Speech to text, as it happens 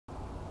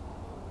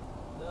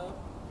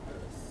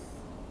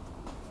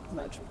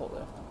About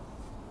Chipotle.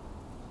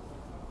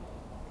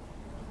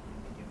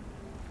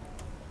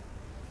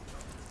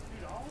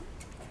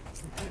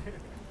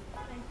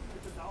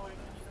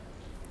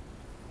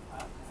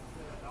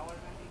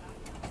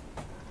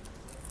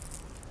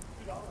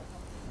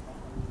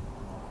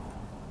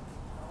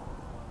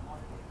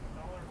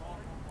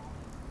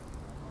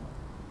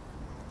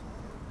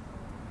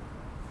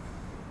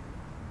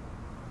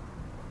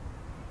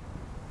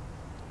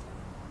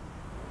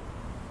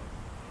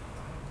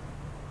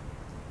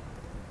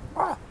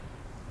 Ah.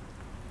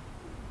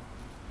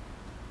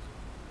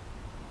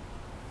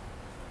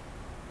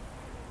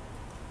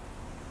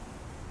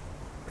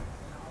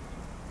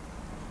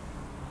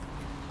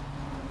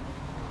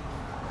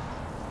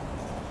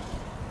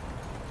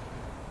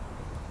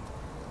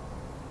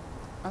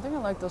 I think I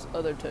like this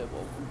other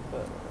table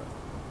better.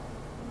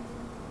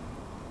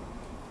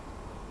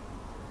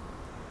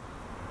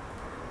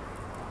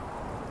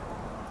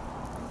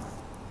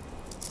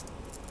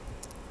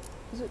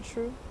 Is it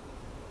true?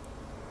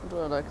 Or do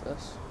I like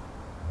this?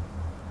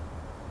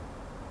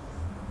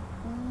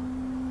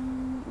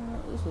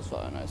 This is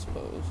fine, I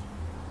suppose.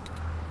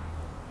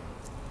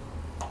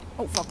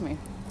 Oh, fuck me.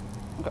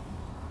 Okay.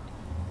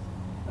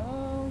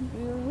 I'll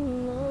be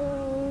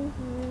loving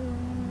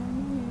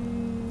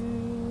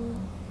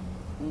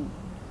you.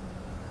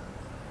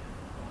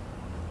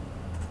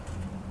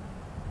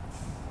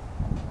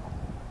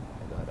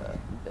 I got a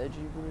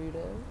veggie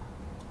burrito.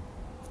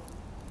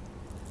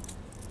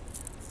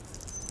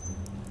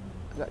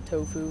 I got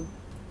tofu.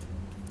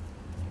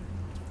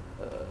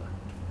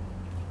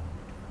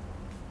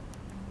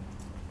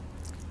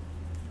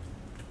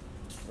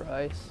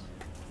 Rice.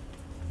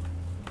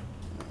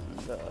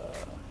 And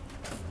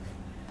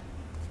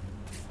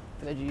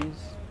veggies.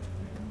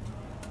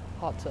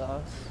 Hot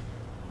sauce.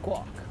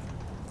 Guac.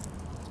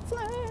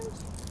 Flames.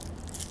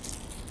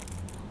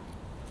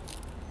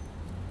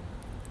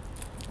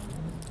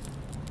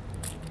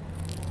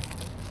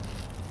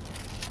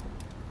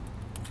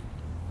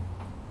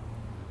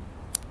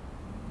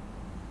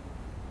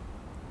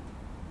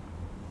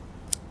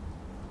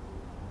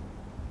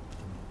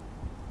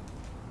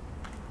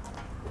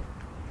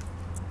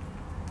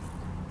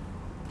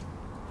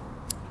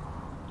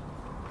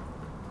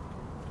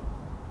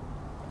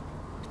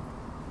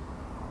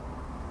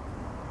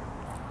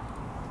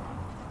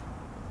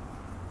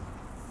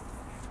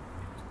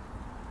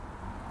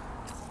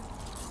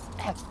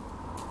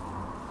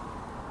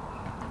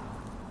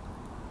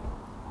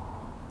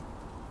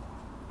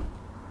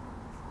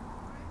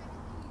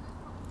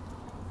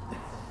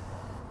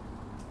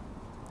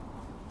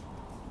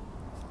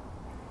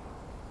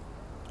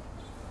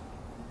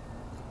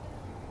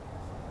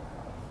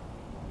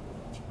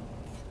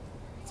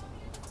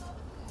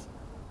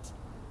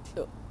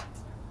 Oh,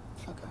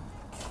 okay.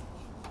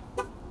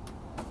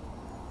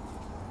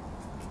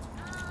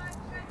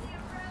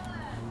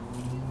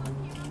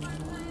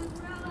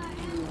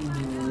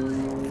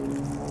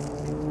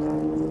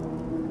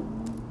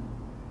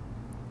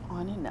 Oh,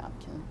 I need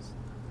napkins.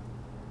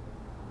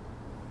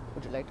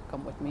 Would you like to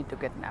come with me to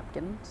get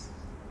napkins?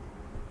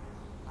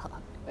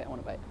 Wait, I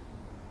want to bite.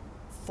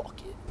 Fuck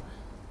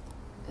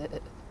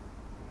it.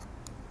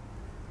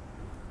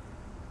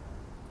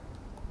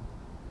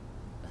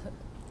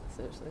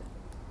 Seriously.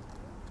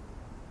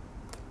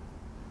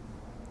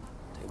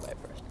 Take a bite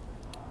first.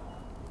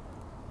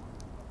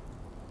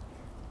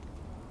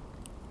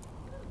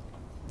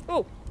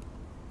 Oh!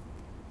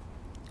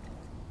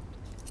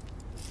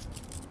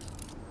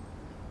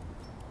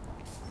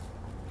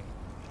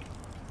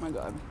 My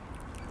God.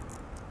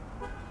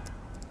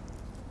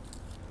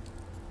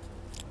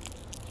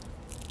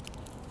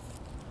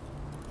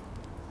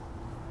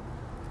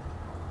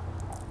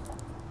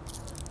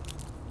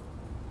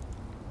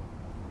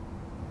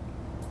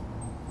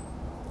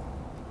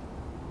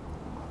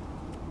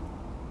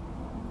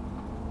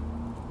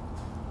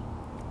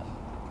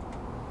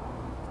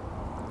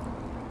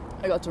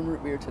 I got some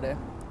root beer today.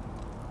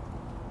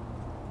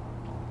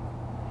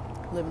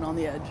 Living on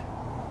the edge.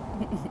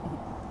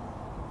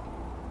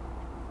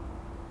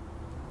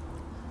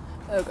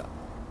 Okay.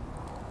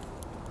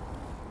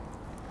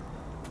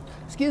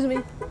 Excuse me.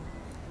 Do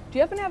you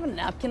happen to have a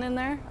napkin in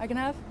there I can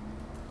have?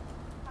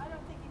 I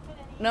don't think you put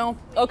any. No?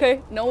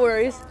 Okay, no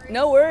worries.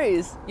 No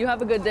worries. You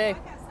have a good day. I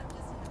got some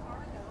just in the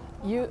car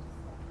though. You...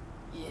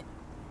 Yeah.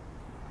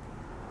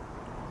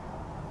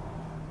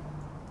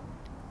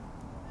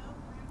 No,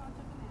 Grandpa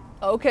took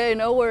a nap. Okay,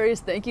 no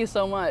worries. Thank you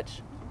so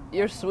much.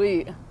 You're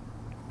sweet.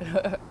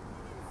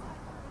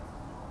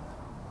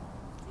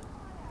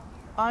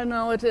 I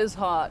know it is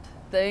hot.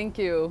 Thank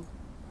you.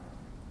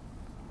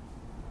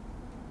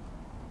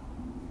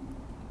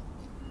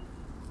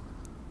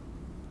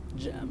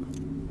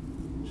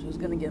 Gem. She was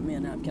gonna get me a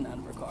napkin out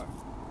of her car.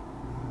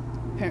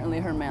 Apparently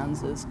her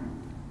man's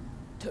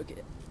took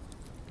it.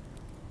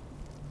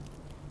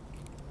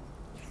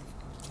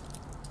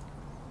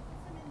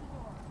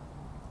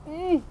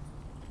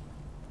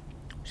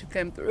 She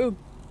came through.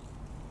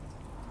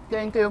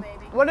 Thank you.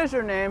 Baby. What is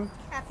your name?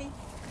 Kathy.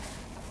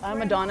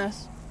 I'm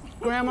Adonis.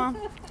 Grandma,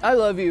 I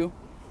love you.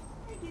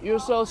 You're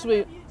so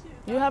sweet.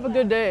 You have a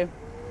good day.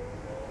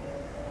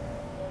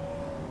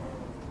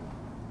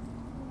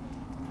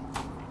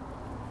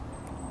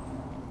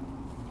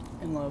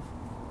 In love.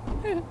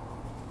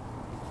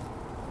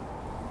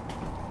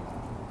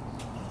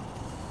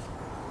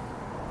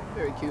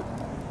 Very cute.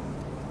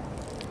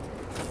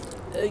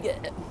 Okay.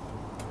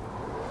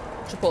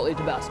 Chipotle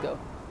Tabasco.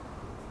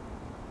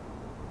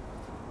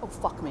 Oh,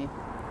 fuck me.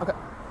 Okay.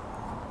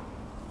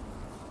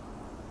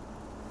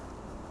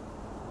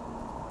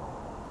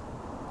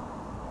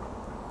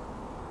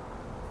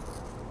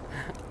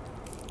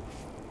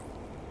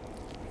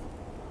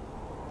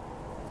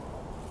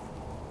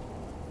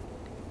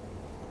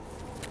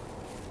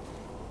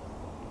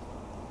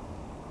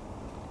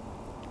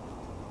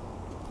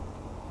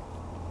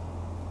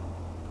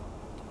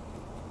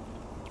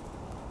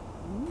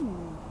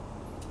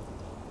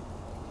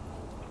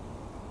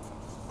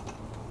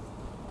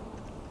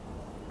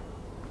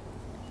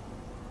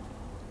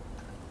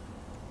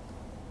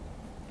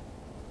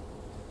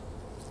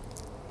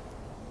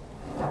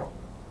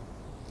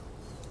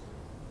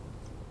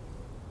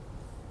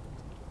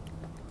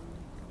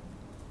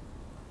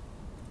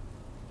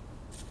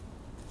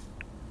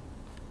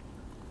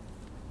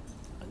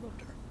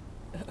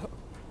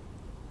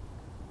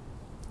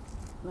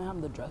 I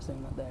have the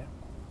dressing that day.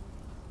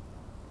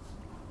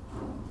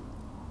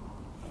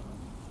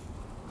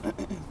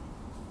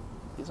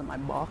 These are my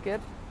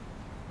bucket.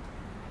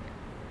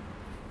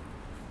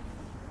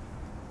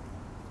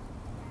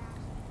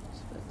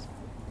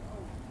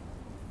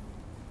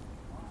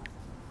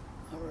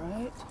 All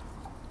right.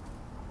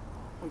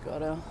 We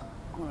got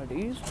one of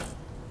these.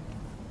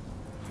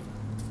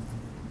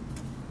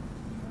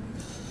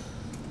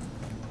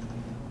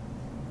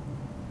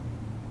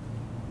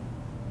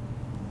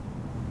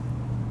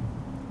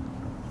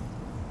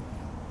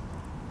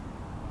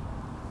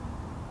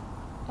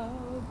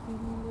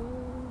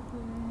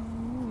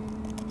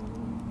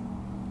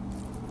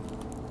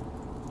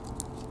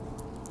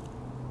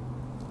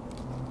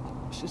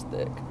 She's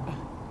thick.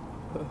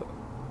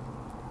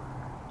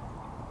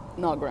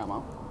 Not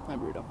grandma, my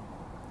burrito.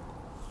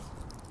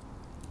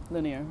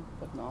 Linear,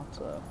 but not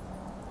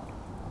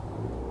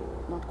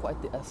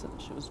quite the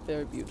essence. She was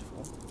very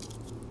beautiful.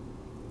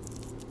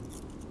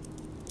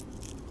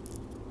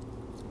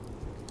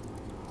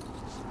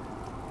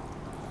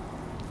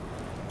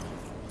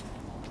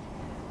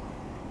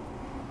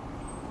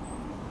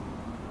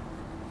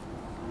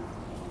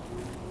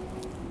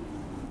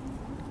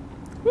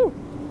 Woo!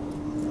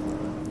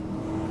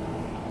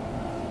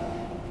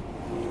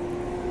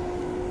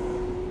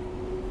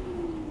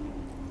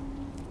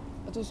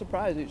 It's a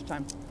surprise each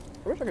time.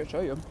 I wish I could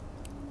show you.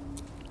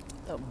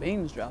 That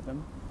beans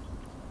dropping.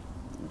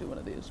 Let me do one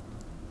of these.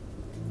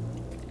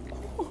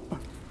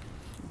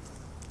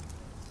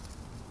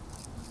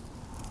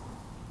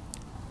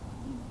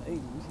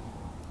 Beans.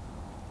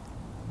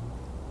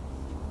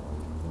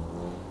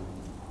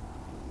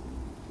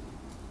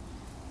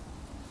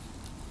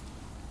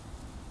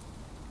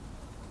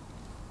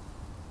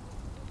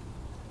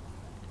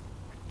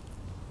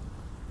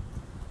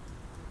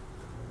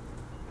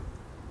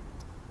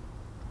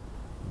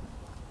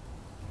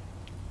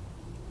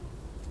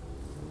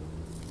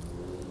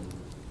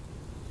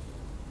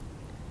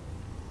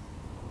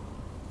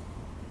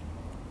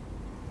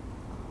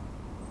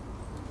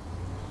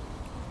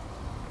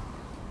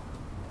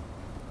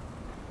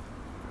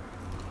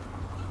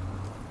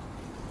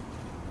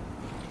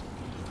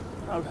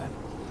 Okay.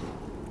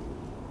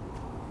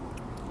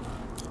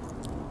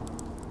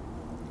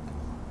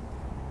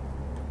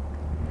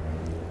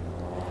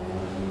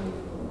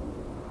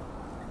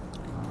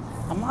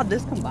 I'm not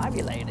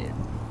discombobulated.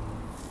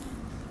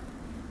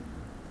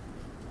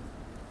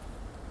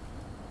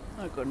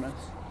 Oh goodness.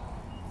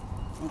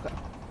 Okay.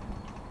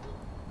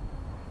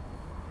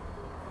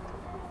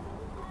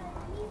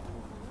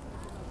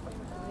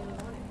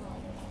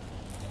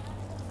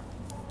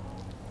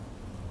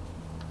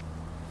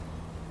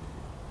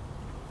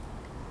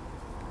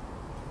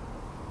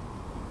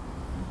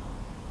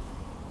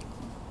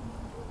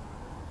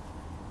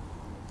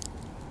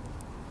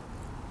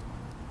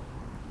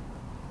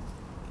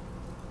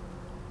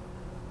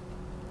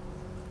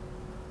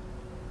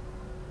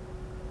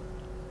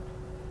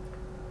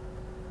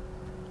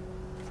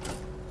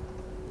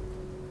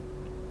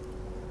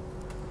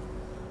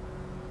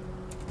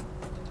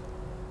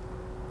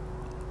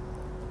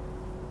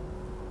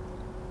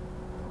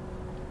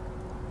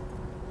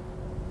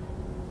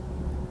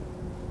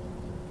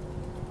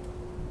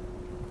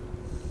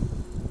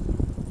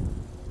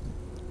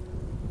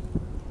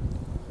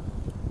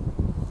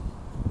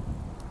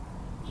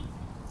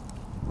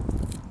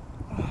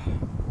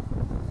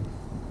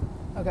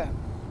 Okay,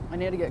 I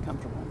need to get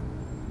comfortable.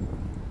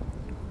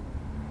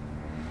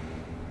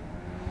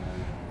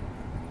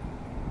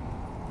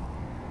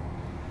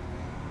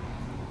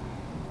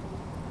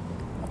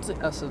 What's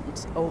the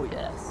essence? Oh,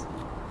 yes.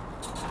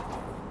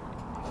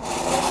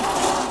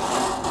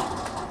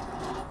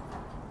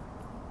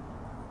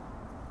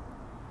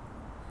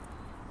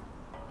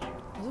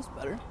 Is this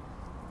better?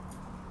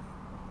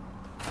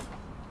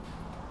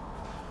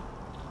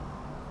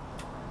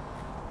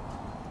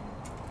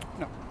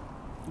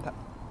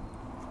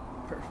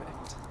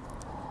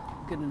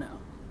 Good to know.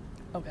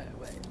 Okay,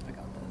 wait, I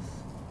got this.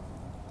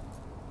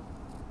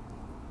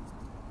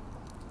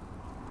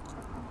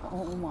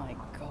 Oh my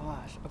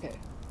gosh. Okay.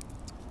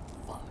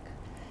 Fuck.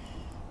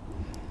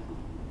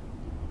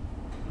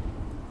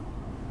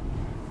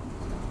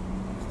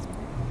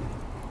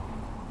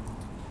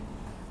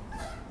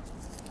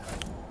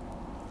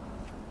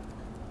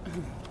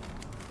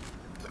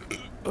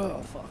 Oh,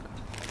 fuck.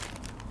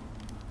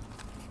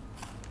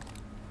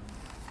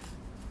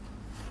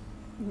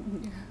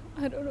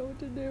 I don't know what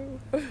to do.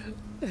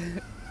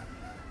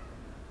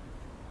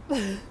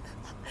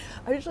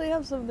 I usually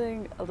have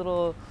something a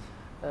little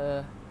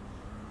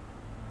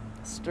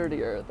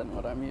sturdier than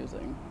what I'm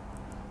using.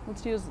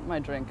 Let's use my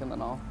drink and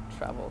then I'll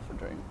travel for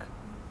drink.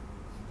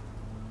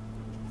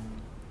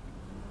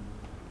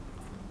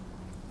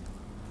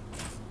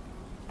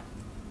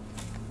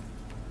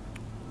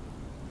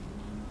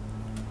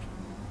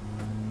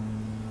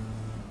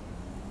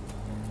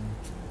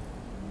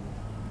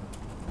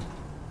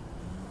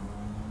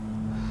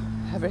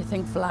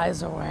 Everything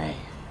flies away.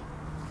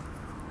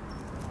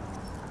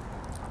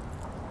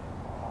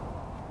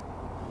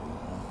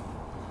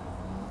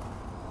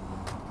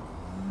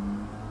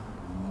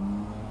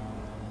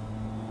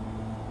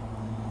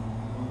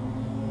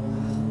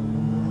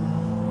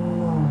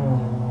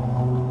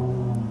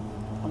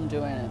 I'm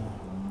doing it.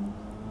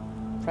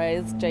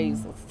 Praise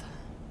Jesus.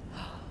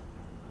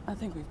 I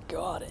think we've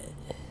got it.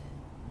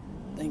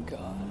 Thank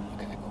God.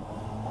 Okay, cool.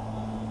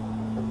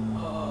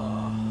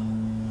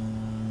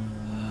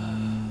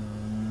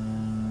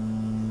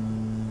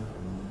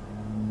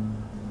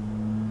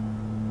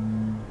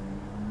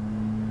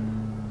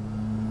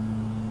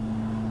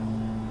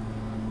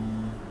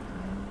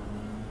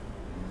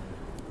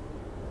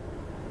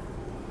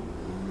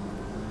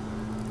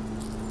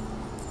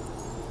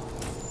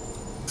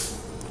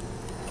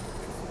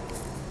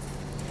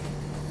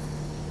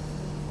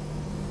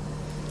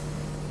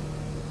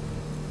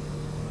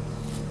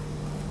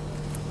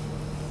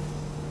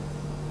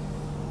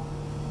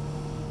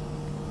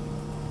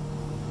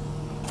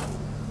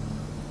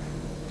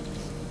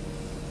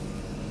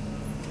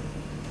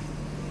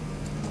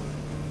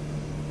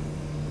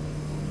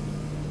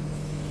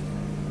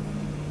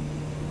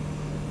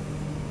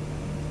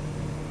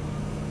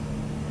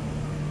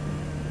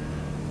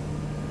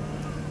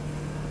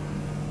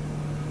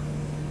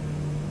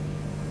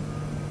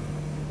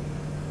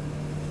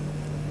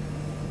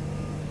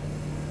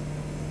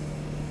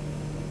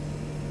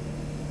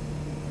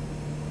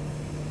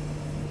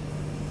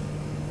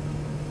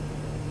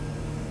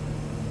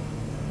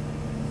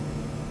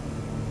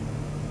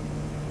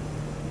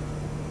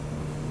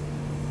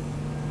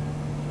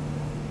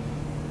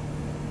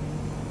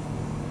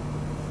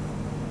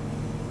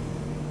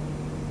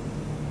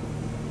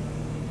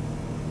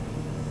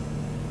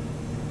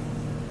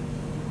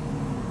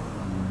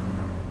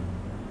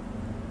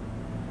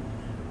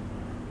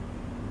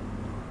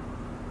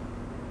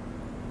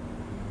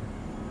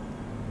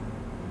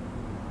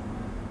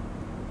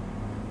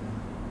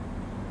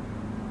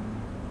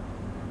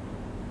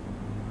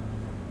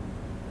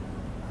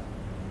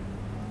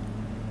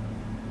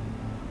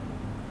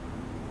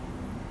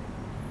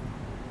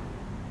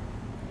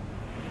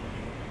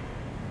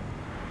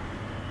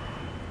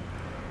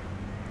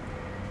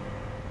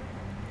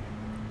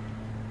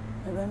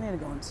 Maybe I need to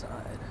go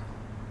inside.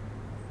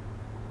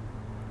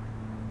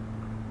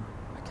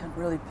 I can't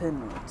really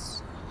pin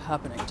what's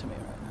happening to me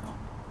right now.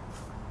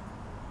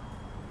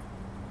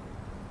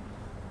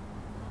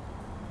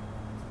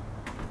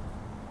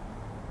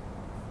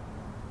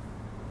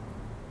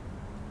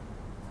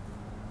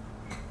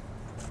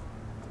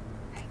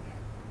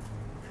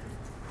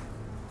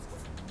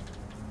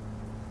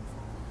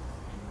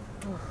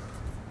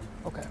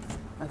 Okay,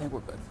 I think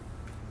we're good.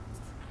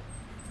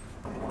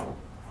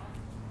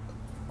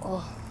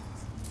 Oh.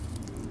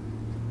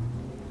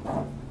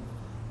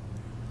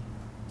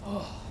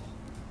 Oh.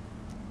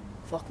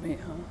 Fuck me,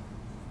 huh?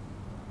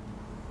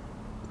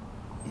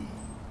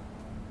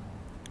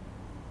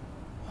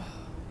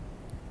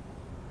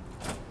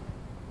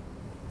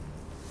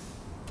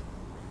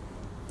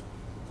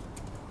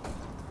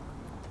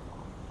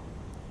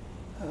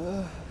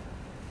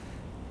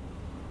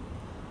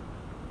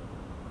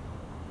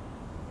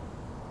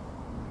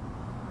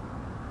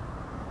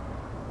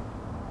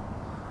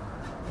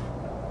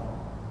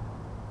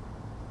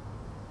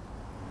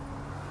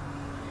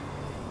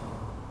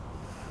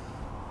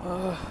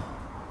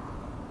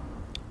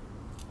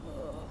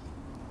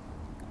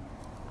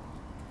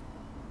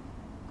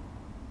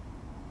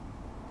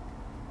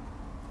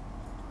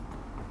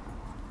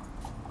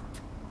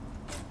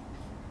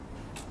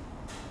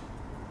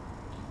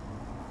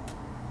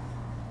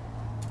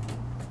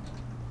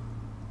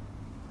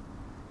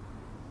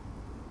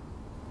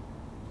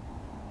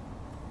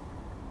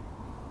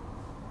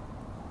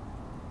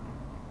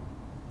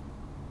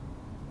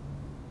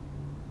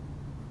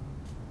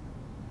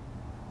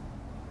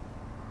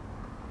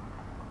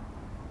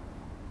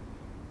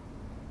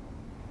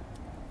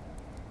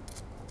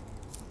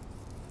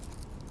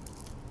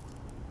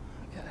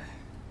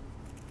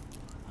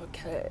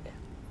 Okay.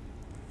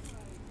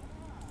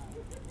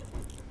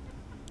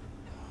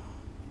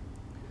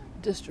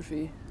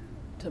 dystrophy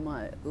to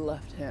my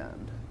left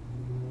hand.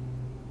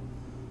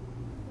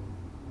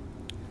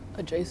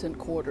 Adjacent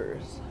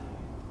quarters,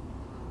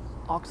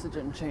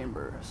 oxygen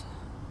chambers.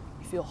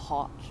 You feel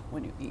hot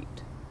when you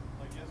eat.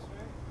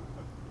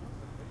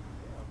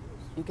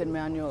 You can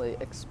manually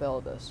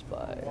expel this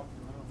by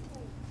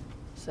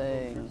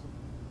saying,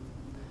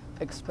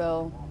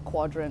 expel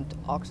quadrant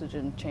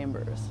oxygen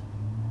chambers.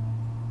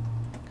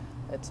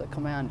 It's a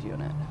command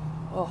unit.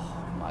 Oh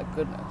my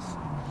goodness.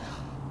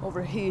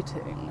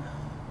 Overheating.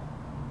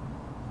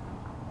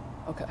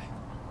 Okay.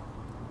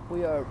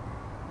 We are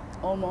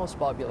almost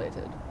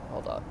bobulated.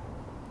 Hold on.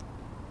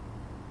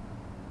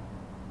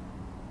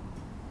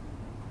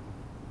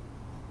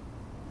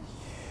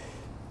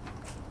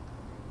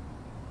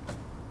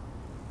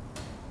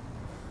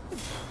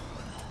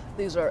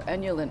 These are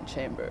enulant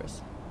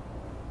chambers.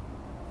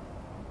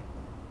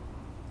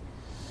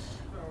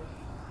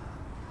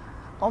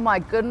 Oh my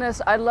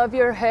goodness, I love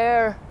your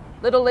hair.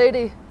 Little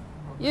lady,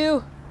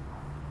 you.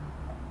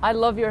 I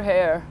love your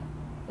hair.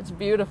 It's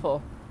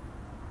beautiful.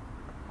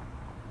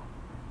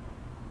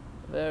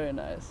 Very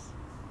nice.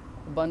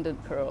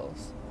 Abundant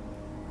curls.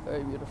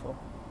 Very beautiful.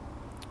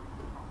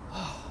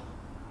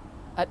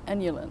 At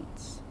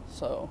enulants,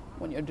 so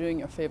when you're doing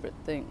your favorite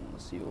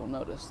things, you will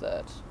notice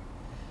that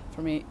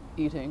for me,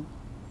 eating,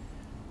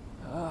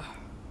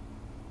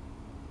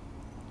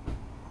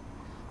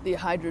 the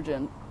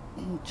hydrogen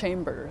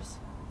chambers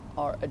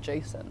are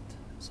adjacent,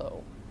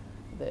 so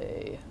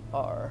they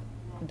are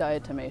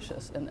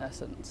diatomaceous in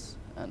essence,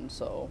 and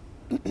so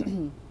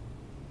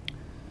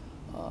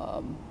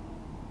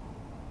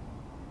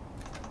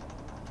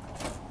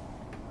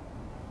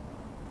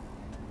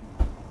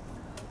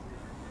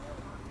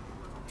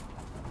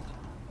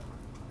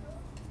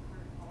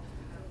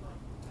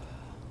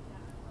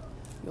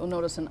you'll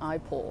notice an eye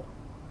pull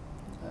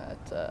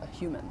at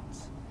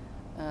humans,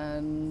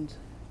 and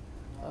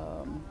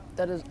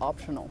that is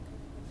optional.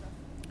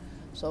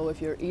 So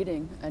if you're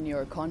eating and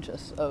you're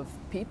conscious of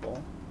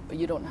people, but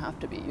you don't have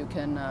to be, you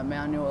can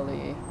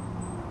manually,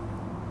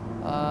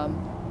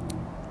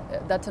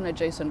 that's an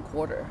adjacent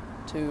quarter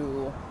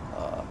to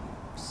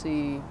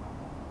see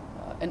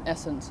an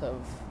essence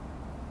of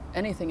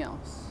anything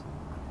else.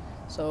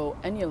 So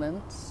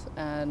enulants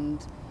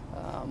and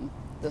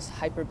this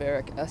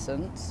hyperbaric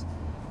essence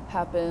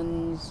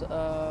happens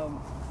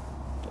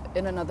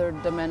in another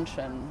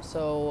dimension.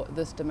 So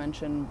this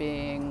dimension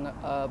being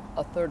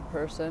a third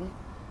person,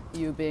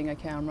 you being a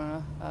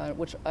camera,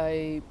 which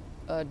I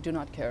do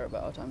not care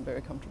about. I'm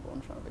very comfortable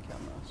in front of a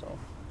camera. So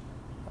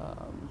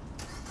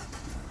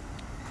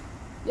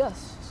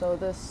yes, so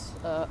this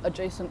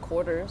adjacent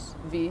quarters,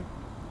 V,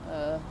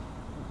 Da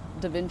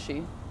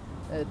Vinci,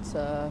 it's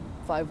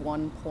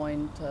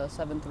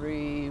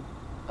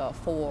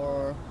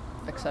 51.734,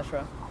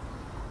 etc.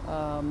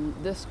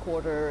 This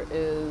quarter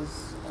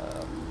is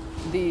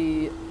the...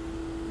 You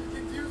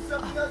can do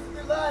something else in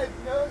your life,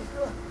 you know?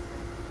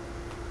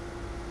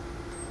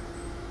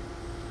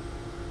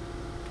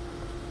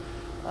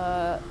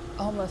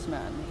 Homeless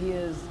man. He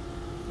is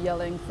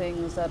yelling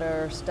things that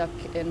are stuck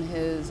in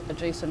his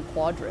adjacent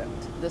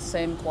quadrant, this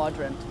same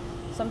quadrant,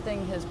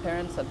 something his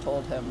parents had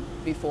told him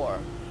before,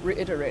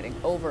 reiterating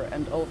over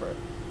and over.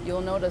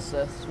 You'll notice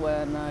this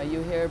when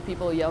you hear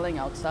people yelling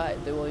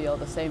outside. They will yell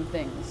the same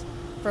things.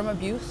 From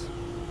abuse,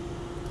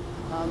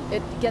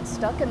 it gets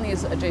stuck in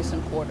these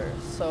adjacent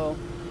quarters. So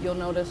you'll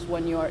notice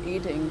when you are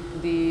eating,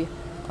 the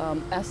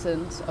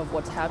essence of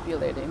what's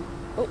hapulating,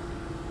 oh,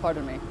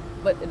 pardon me,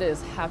 but it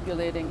is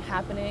hapulating,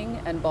 happening,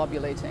 and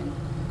bobulating.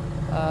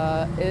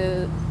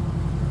 Is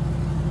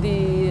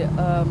the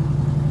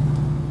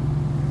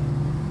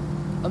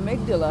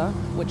amygdala,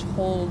 which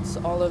holds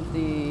all of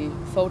the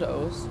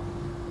photos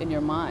in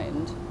your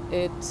mind,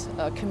 it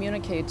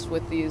communicates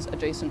with these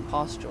adjacent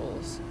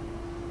postules.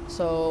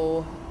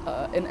 So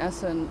in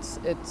essence,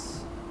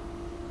 it's,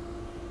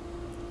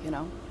 you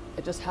know,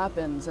 it just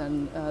happens.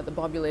 And the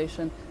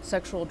bobulation,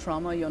 sexual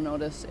trauma, you'll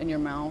notice in your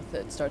mouth,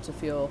 it starts to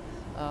feel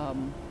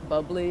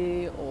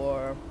bubbly,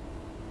 or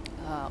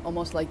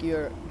almost like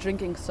you're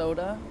drinking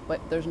soda, but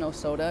there's no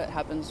soda. It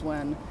happens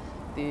when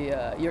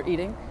you're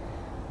eating.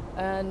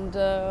 And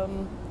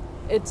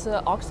it's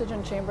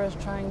oxygen chambers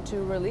trying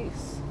to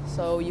release.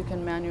 So you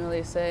can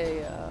manually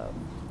say,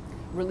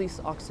 release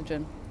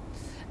oxygen.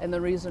 And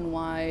the reason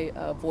why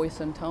voice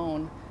and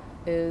tone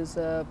is,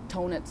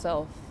 tone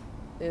itself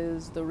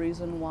is the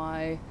reason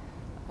why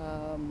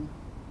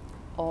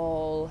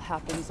all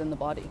happens in the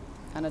body,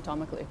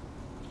 anatomically.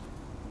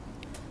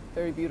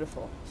 Very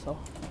beautiful. So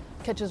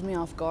catches me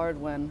off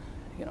guard when,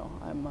 you know,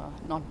 I'm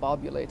not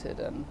bobulated,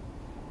 and,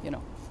 you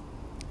know,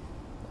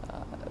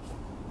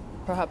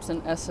 perhaps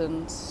an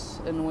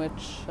essence in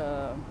which,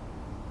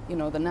 you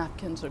know, the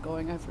napkins are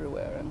going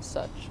everywhere and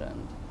such,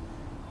 and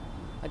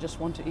I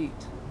just want to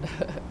eat.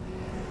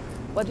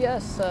 But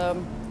yes,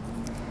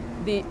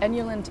 the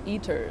enulant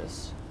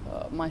eaters,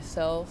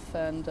 myself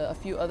and a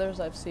few others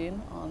I've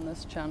seen on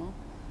this channel,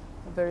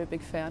 a very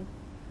big fan.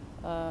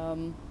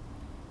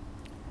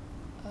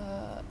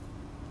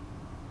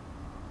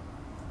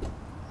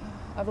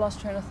 I've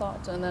lost train of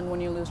thought, and then when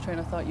you lose train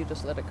of thought, you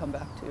just let it come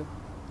back to you,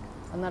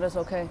 and that is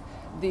okay.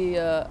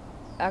 The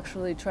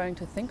actually trying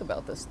to think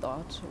about this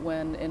thought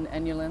when in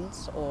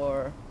emulance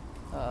or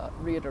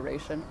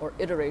reiteration or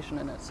iteration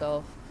in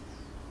itself,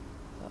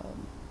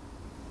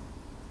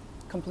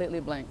 completely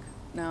blank.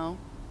 Now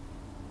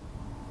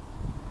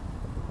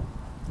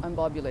I'm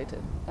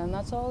bobulated, and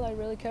that's all I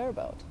really care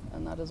about,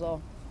 and that is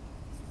all.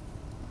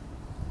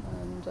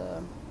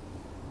 And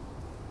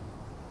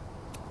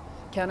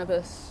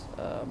cannabis,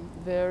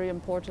 very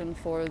important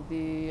for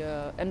the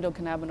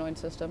endocannabinoid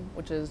system,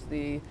 which is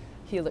the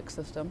helix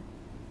system.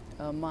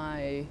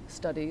 My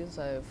studies,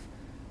 I've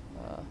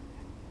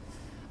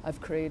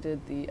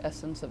created the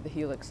essence of the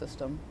helix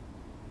system,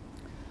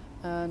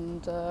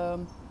 and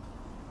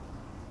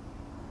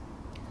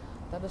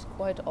that is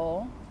quite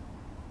all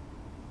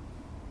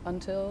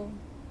until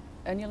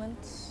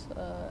emulance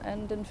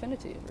and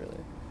infinity,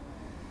 really.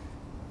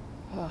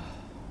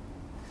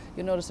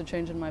 You notice a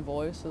change in my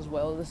voice as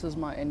well. This is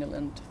my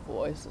enulant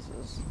voice. This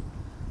is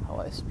how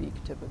I speak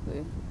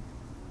typically.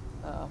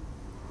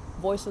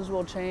 Voices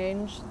will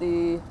change.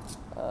 The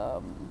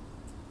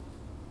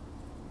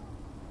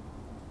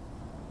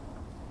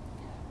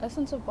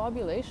essence of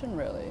bobulation,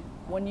 really.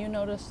 When you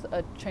notice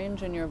a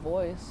change in your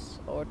voice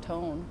or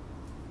tone,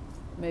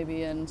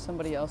 maybe in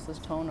somebody else's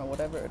tone or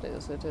whatever it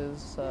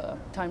is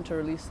time to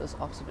release this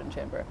oxygen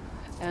chamber.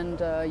 And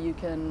you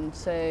can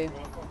say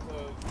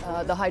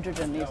the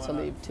hydrogen needs to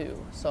leave too.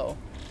 So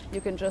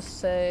you can just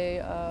say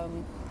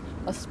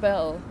a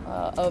spell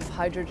of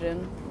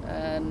hydrogen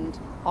and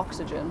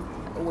oxygen,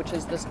 which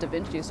is this Da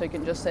Vinci. So you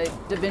can just say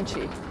Da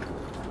Vinci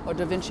or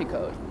Da Vinci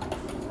Code.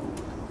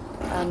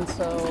 And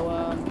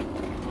so,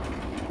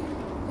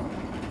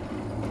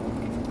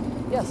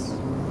 yes,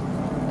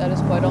 that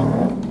is quite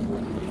all.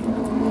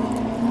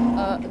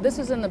 This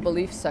is in the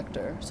belief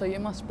sector, so you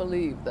must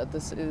believe that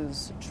this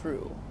is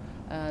true.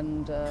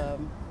 And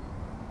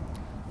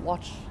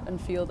watch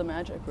and feel the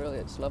magic, really,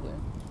 it's lovely.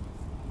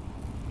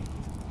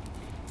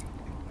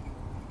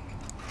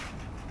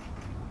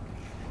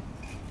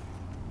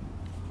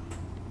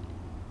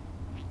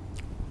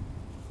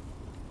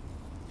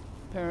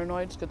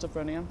 Paranoid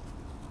schizophrenia.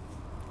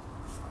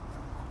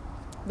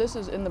 This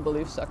is in the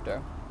belief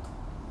sector.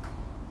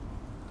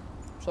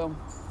 So,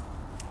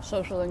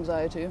 social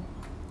anxiety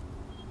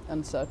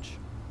and such.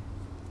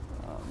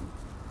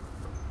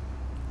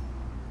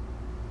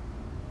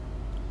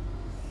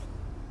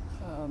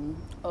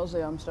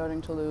 Also, I'm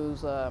starting to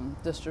lose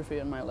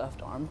dystrophy in my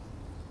left arm.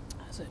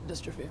 I say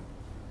dystrophy.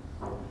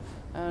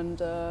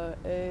 And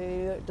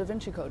a Da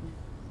Vinci Code.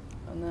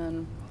 And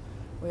then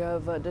we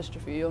have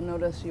dystrophy. You'll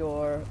notice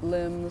your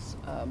limbs,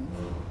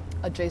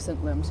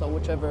 adjacent limbs, so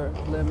whichever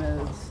limb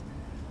is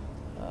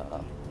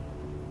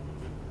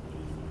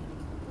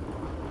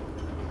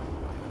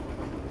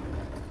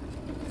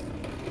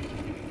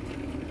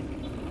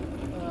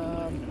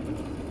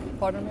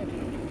pardon me.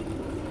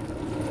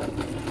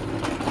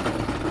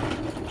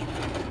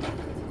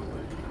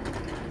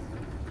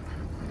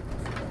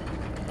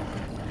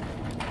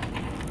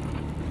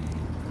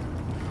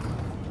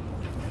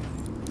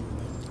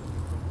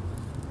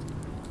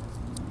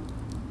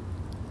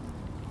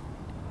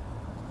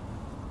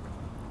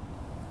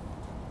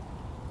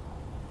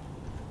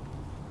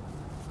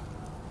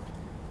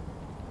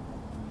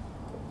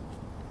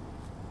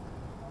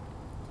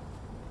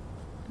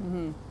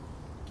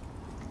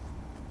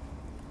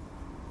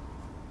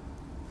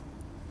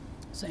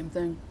 Same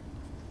thing.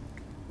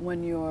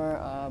 When you're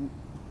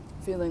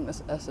feeling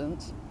this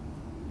essence,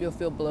 you'll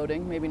feel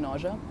bloating, maybe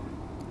nausea.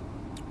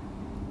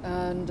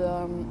 And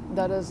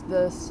that is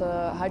this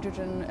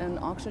hydrogen and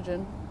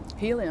oxygen,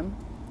 helium,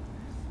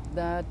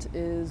 that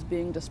is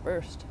being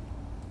dispersed.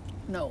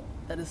 No,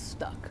 that is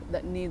stuck,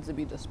 that needs to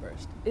be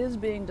dispersed. Is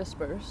being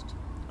dispersed,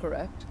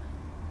 correct,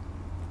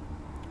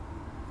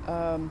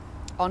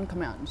 on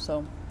command.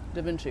 So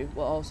Da Vinci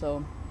will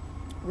also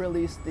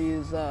release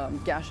these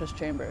gaseous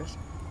chambers.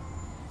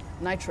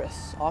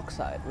 Nitrous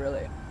oxide,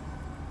 really.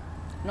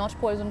 Not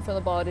poison for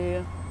the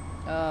body,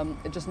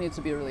 it just needs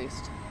to be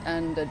released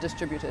and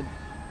distributed.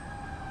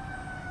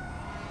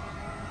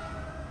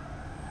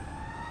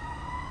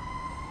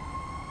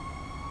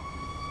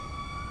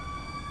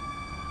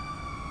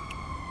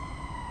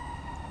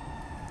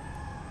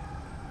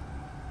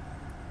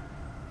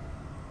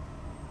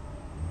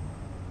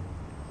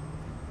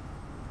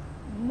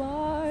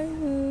 My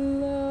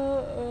love.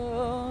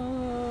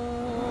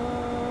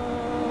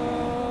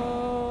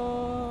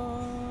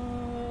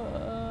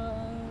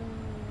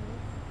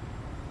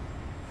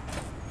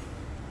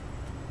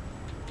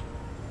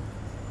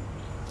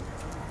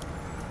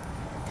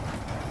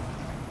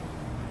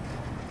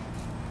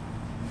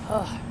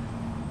 Oh,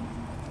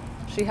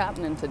 she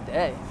happening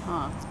today,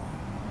 huh?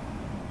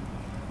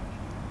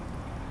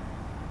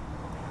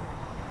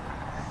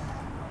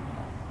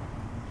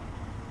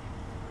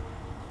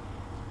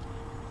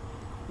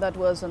 That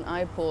was an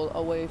eye pull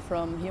away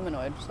from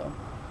humanoid, so.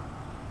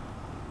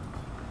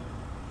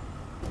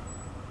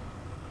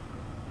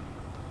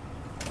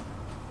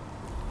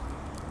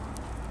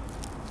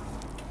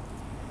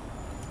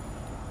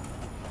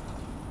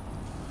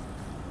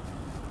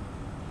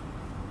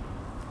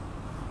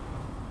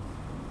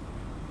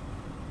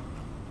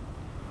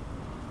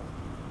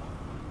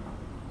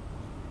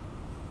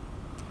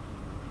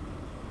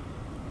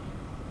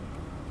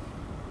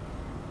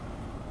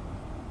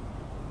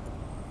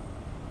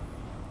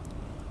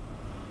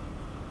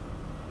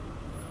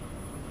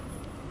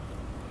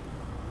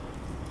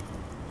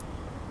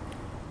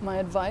 My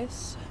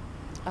advice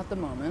at the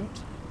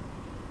moment,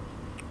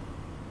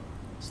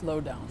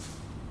 slow down.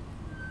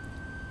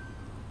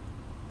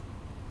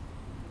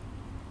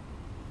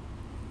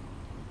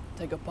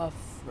 Take a puff,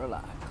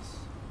 relax.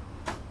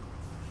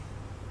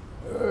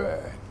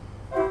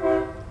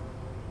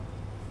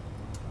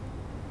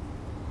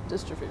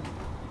 Dystrophy.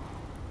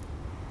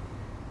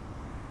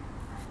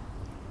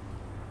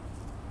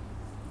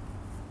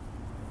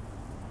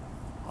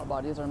 Our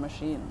bodies are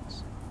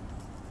machines.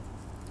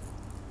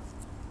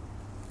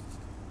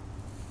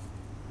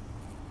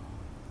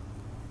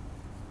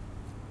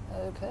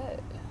 Okay,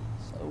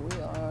 so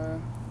we are.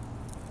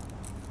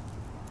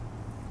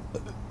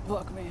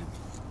 Fuck me.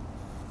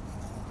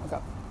 Okay.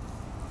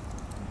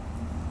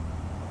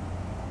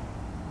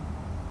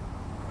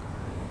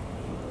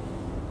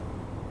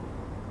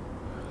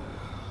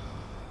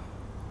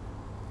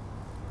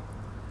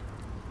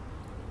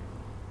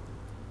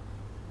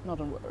 Not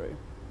a worry.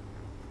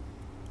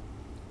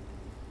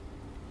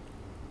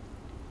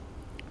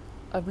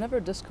 I've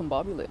never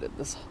discombobulated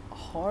this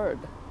hard.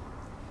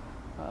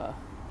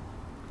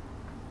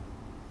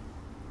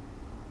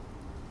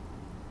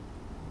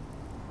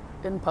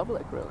 In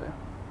public, really.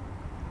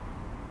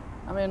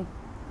 I mean,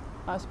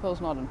 I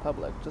suppose not in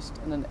public, just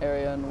in an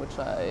area in which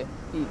I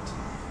eat.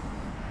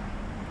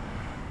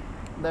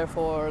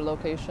 Therefore,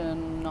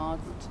 location, not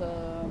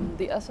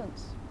the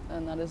essence.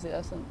 And that is the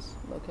essence,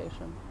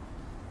 location.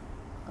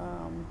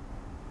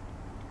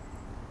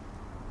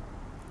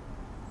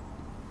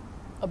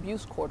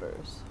 Abuse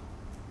quarters.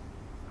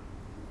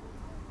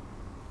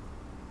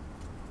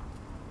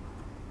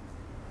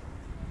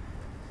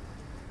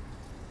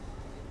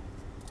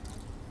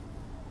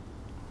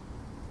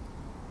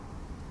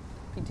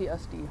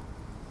 PTSD.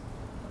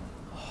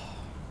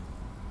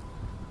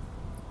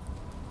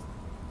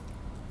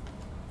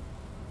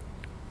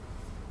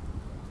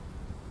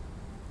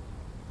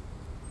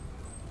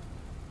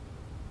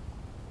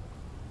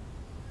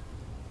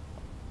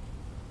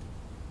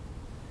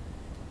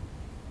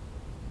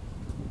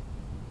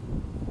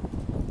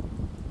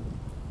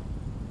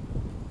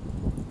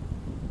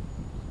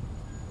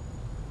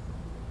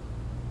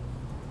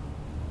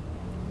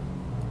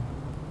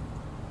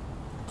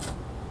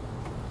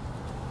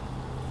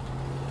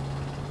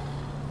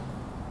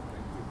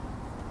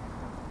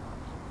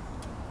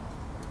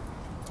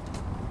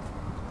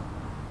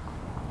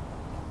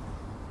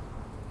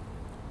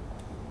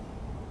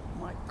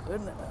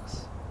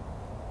 Goodness.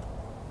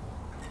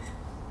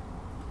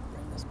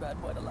 Bring this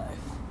bad boy to life.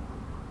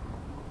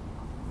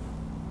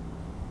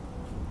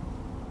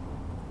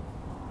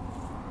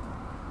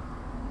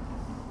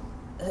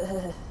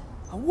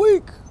 I'm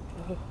weak.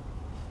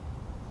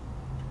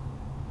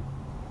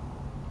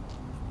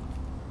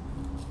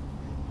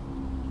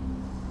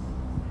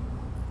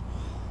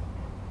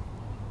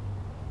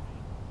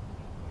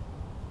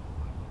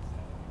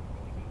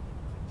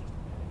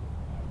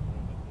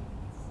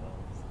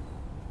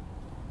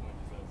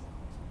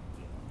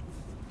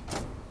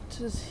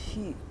 Is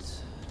heat,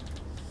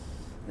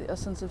 the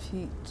essence of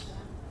heat.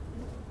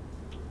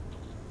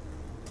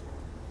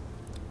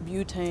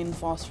 Butane,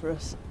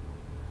 phosphorus,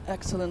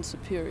 excellent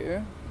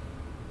superior.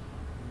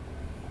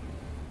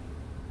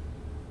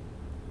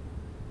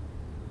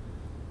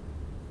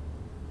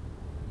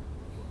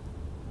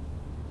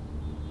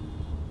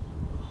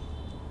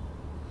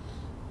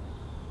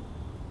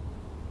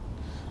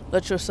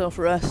 Let yourself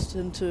rest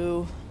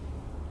into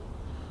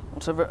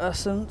whatever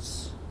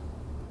essence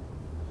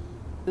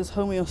is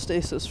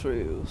homeostasis for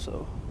you,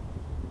 so.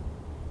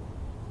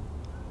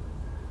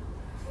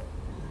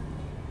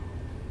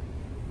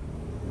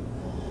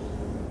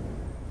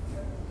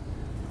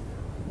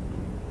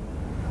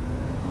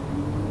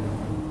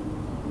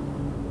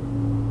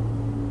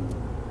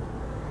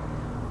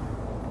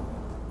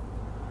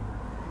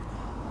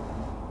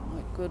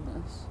 My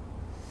goodness.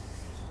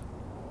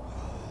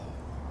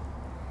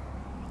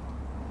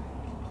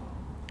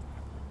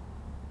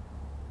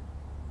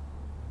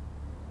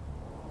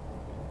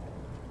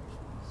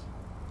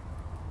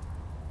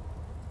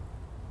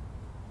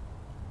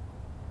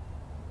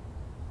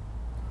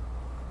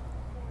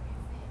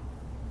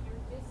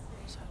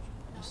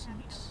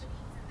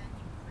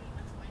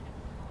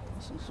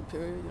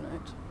 Superior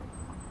unite.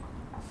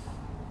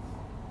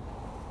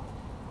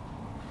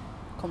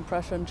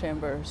 Compression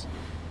chambers.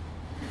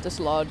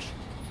 Dislodge.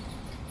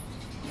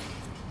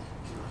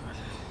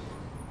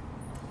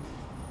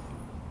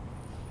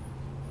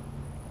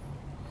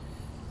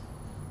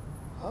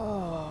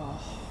 Oh,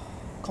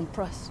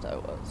 compressed I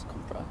was,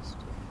 compressed.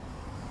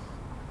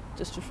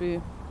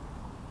 Dystrophy.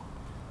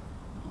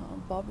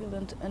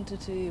 Bobulant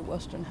entity,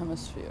 Western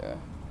Hemisphere.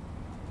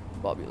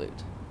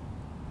 Bobulate.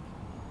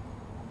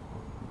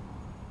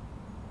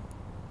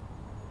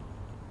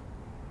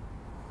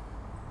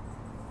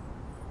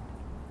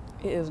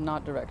 It is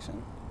not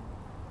direction.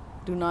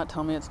 Do not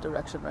tell me it's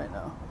direction right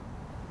now.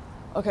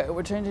 Okay,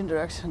 we're changing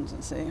directions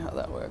and seeing how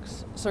that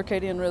works.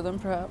 Circadian rhythm,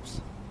 perhaps?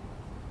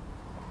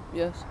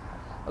 Yes?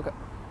 Okay.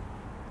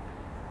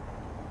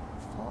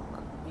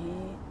 Fuck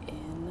me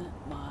in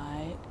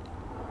my...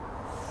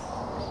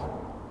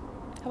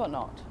 How How about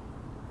not?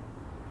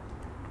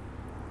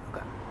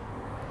 Okay.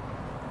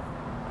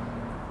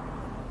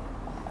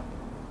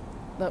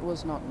 That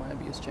was not my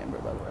abuse chamber,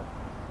 by the way.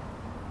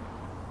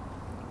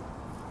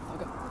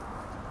 Okay.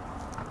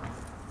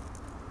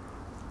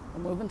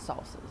 We're moving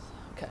sauces.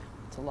 Okay.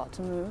 It's a lot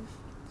to move.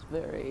 It's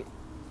very...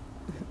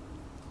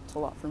 it's a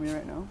lot for me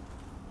right now.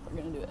 We're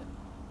gonna do it.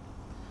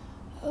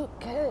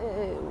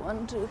 Okay.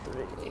 1, 2,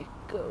 3.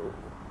 Go.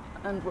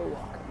 And we're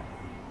walking.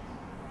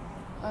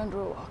 And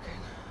we're walking.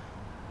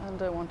 And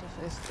I want to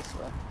face this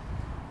way.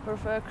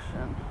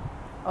 Perfection.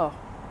 Oh.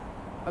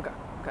 Okay.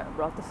 Okay, I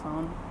brought the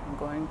phone. I'm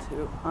going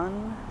to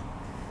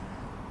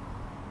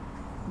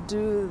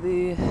undo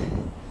the...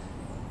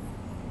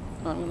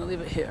 No, I'm going to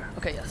leave it here.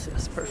 Okay, yes,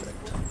 yes,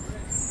 perfect.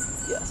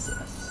 Yes,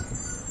 yes.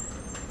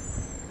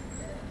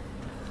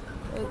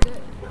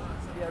 Okay,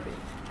 BRB.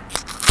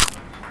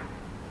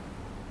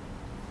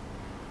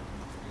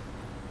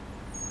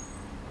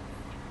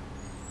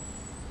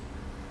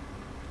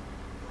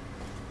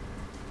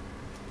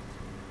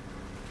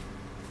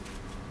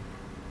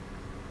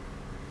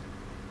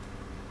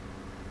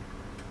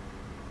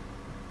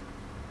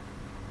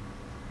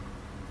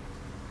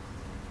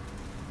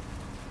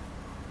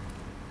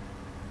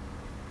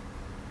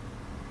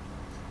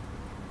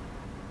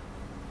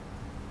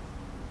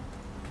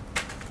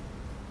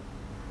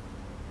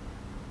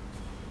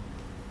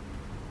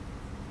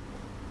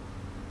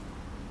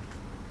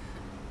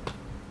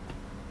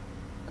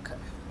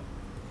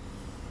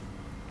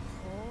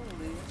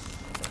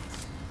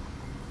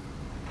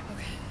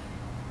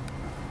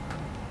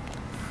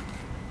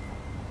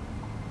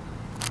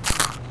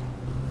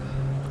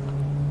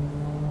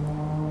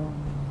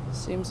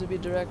 Seems to be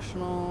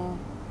directional.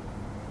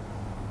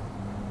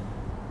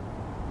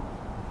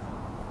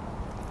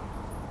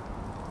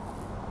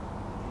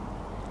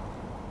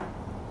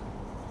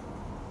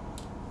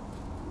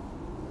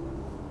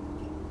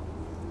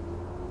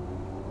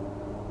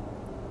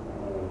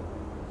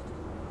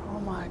 Oh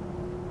my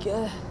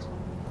God.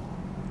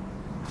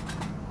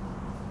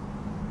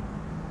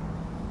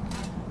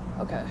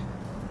 Okay,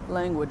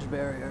 language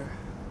barrier.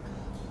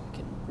 I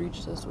can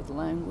reach this with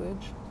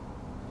language.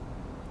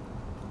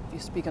 If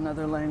you speak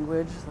another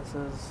language, this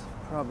is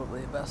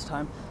probably the best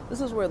time.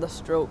 This is where the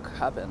stroke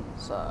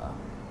happens.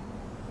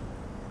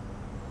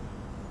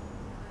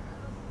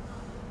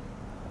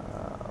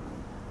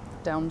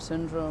 Down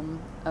syndrome,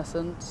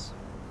 essence,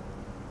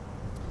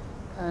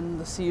 and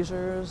the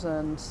seizures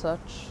and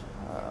such.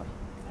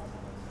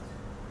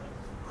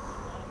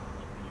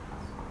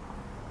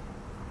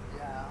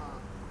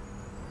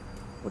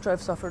 Which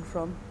I've suffered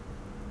from.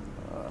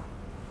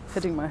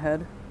 Hitting my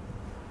head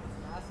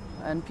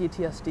and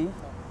PTSD.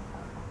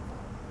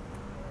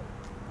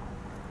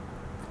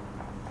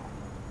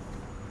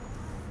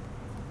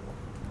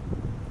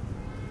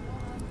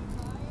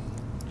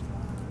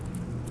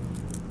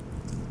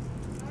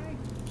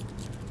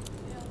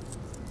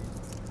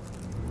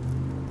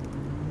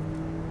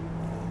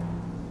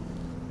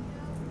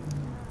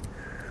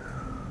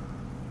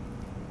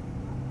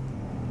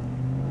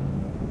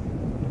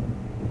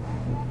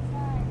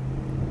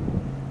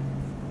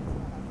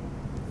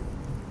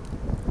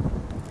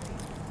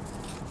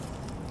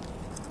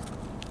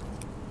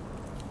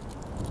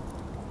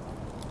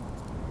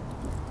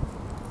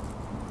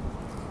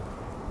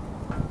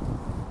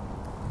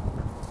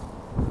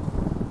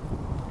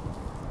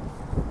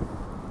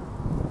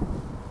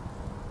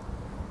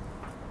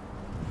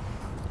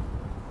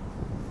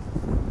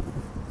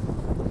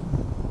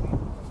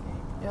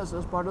 Yes,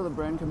 this part of the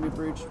brain can be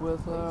breached with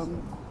a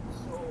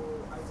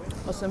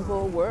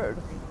simple word.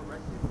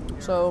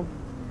 So,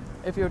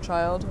 if your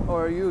child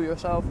or you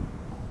yourself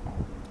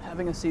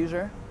having a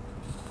seizure,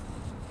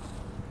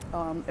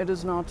 it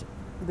is not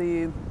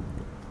the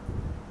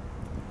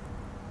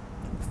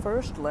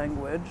first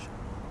language,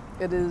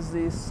 it is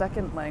the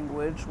second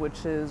language,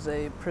 which is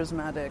a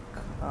prismatic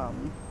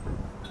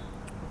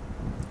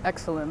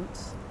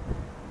excellence,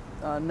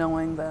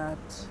 knowing that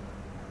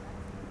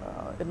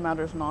it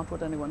matters not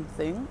what anyone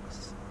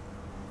thinks.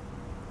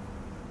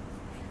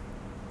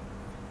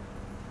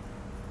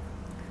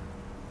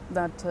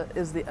 That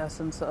is the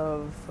essence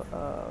of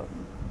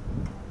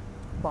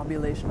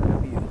bobulation and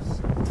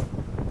abuse.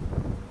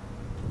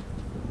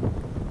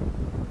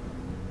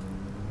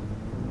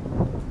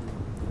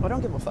 I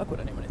don't give a fuck what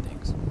anybody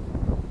thinks.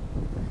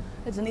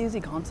 It's an easy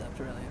concept,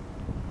 really.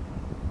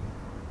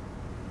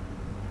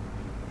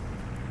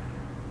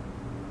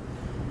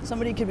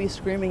 Somebody could be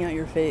screaming at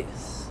your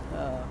face.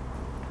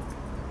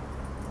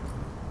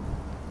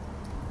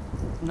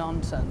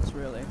 Nonsense,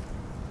 really.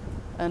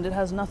 And it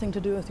has nothing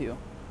to do with you.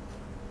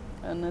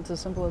 And it's as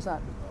simple as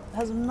that. It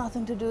has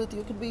nothing to do with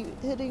you. It could be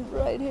hitting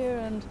right here,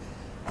 and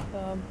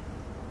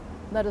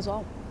that is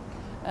all.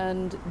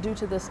 And due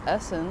to this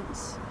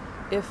essence,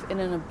 if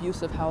in an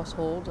abusive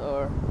household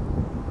or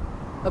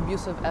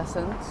abusive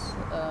essence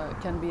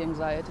can be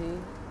anxiety,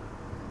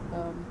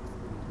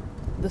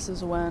 this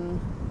is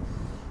when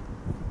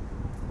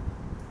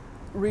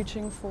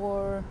reaching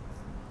for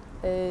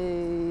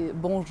a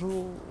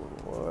bonjour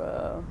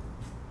or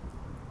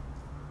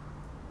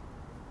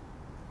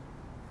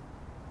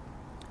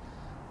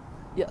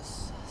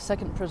Yes,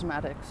 second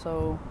prismatic.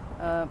 So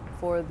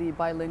for the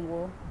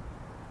bilingual,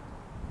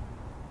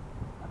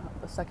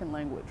 the second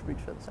language, reach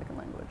for the second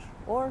language.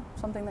 Or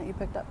something that you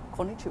picked up.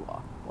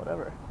 Konnichiwa,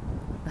 whatever.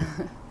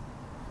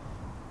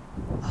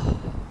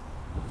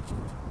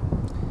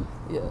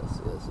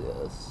 Yes, yes,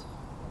 yes.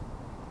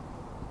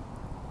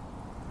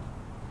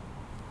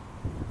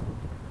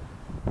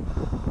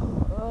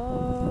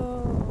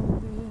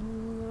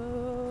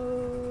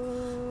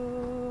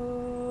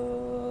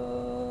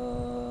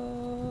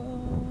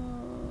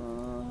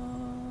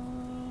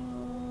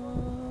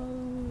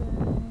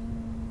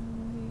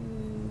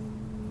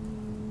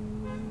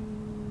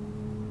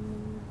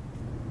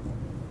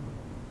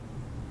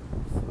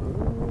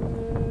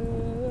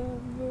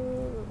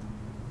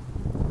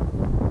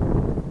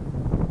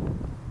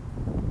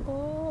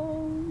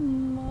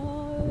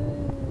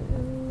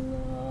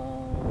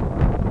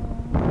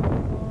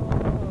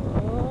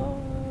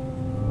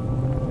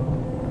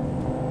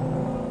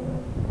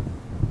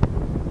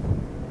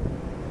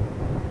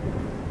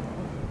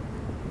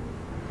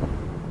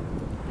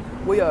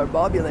 We are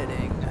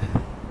bobulating.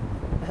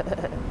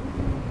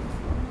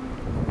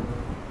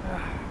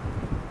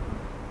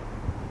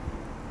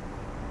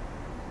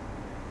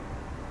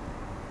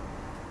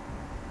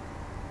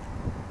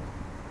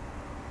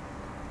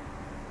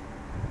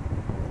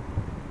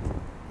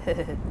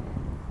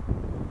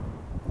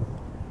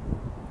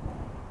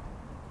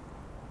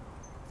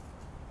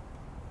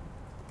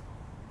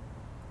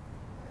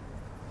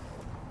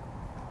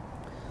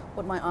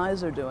 What my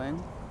eyes are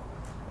doing,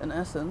 in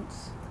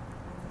essence,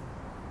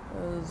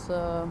 is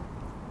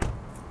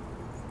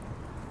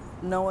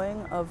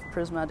knowing of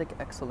prismatic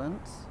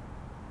excellence.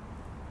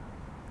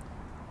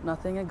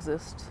 Nothing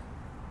exists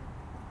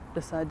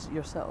besides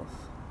yourself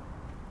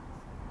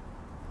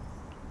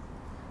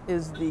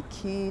is the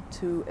key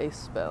to a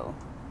spell.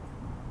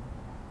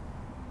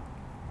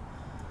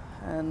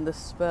 And the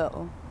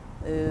spell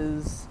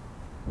is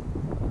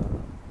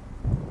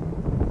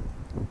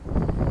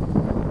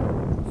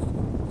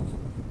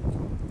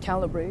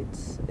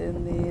calibrates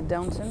in the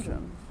Down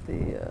syndrome,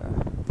 the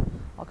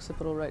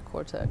occipital right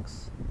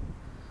cortex,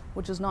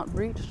 which is not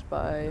breached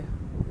by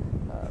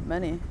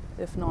many,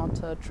 if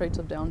not traits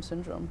of Down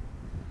syndrome.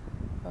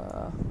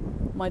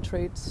 My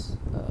traits,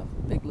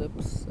 big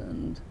lips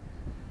and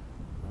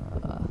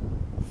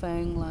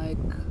fang-like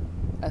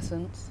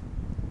essence,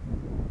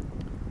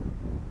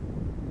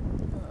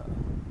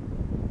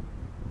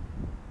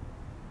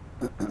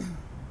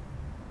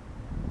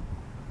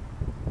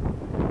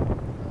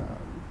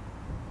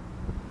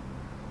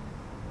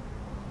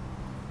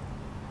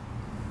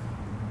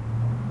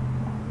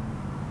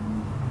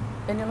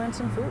 inulence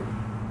in food,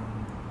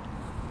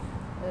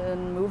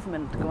 in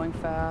movement, going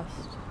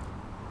fast,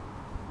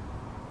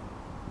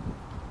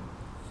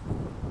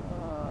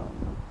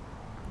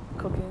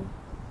 cooking,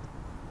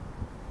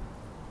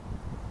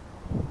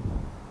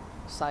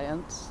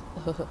 science,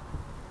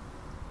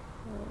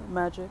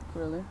 magic,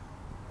 really,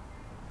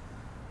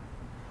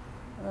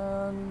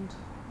 and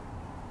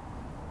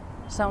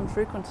sound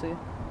frequency.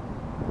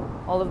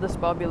 All of this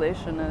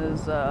bobulation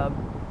is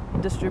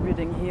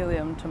distributing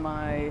helium to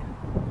my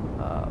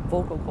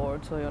vocal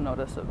cord, so you'll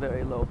notice a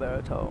very low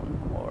baritone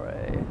or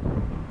a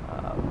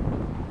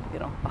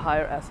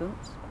higher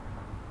essence.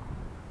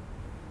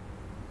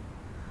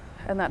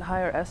 And that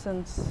higher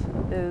essence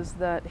is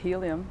that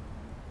helium.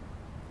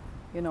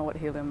 You know what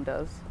helium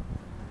does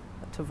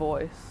to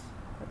voice.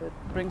 It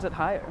brings it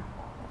higher.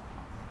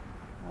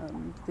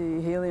 And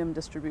the helium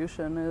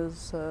distribution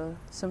is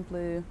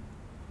simply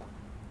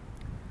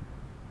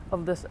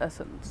of this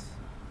essence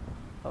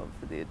of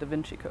the Da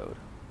Vinci Code.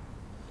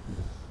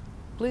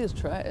 Please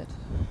try it,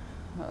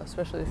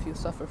 especially if you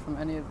suffer from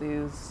any of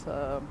these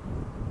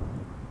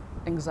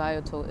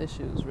anxietal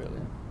issues,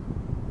 really.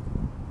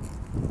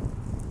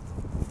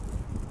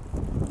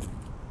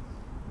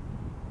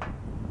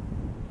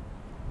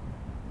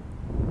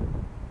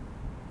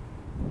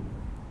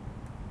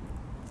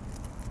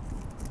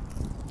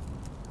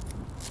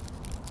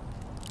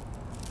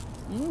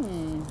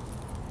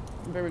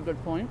 Very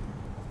good point.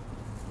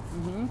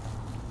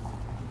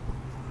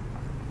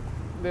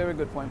 Very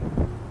good point.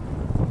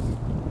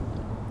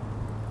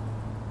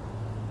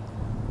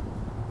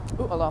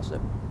 Ooh, I lost it.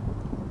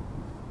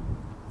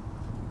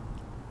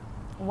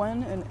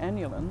 When in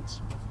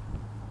anulence,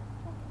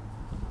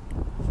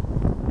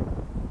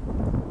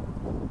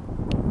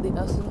 the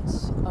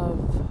essence of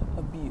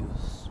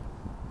abuse.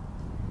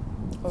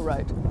 Oh,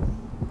 right.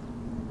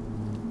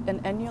 An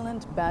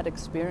annulant bad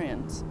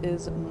experience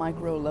is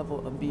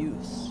micro-level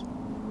abuse.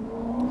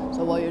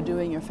 So while you're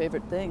doing your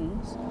favorite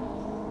things,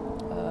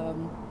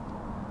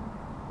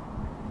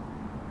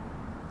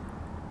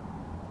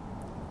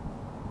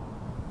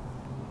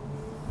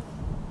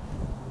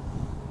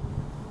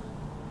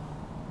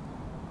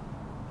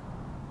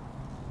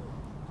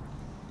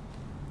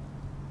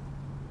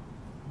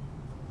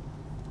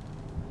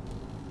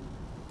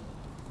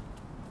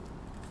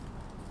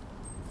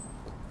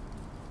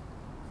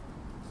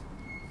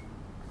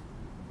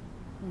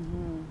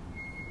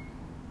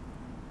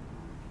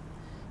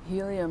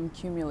 helium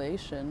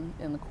accumulation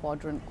in the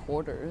quadrant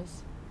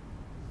quarters,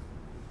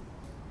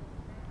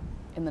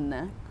 in the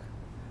neck,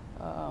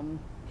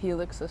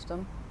 helix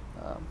system.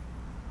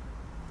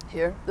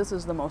 Here, this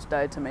is the most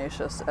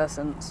diatomaceous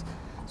essence.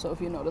 So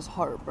if you notice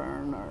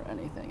heartburn or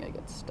anything, it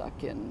gets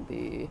stuck in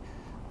the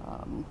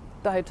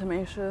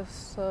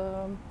diatomaceous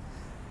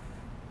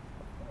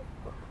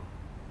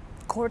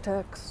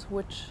cortex,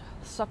 which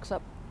sucks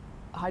up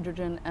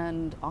hydrogen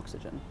and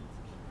oxygen.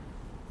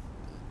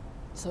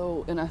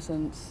 So in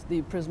essence,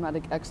 the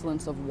prismatic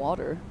excellence of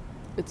water,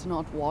 it's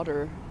not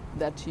water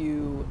that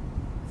you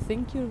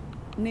think you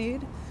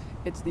need,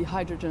 it's the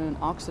hydrogen and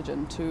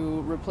oxygen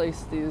to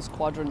replace these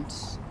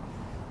quadrants.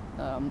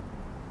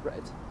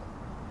 Right.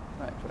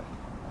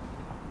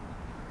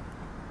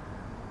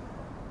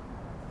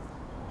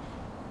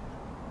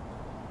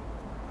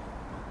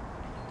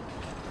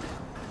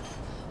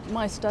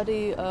 My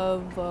study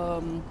of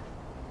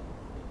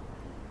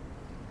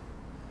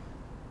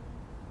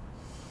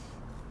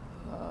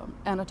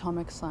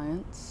anatomic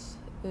science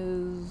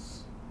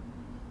is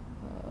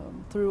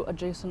through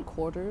adjacent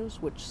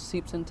quarters, which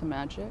seeps into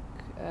magic,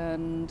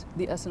 and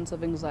the essence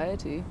of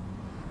anxiety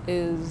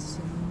is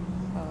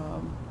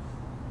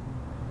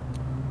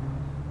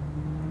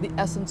the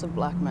essence of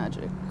black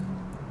magic.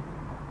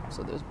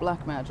 So there's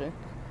black magic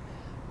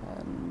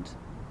and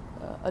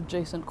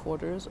adjacent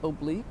quarters,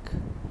 oblique.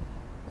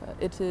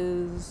 It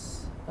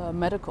is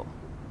medical,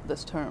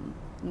 this term,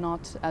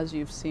 not as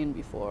you've seen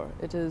before.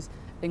 It is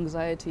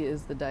anxiety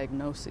is the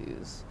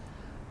diagnoses.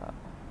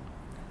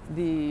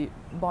 The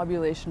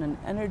bobulation and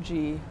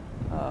energy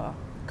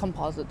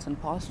composites and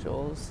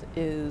postules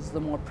is the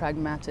more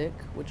pragmatic,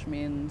 which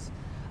means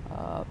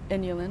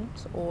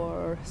inulent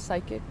or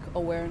psychic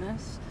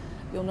awareness.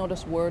 You'll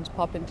notice words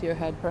pop into your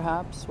head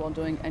perhaps while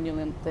doing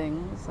enulant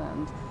things,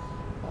 and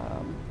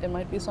it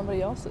might be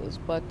somebody else's,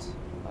 but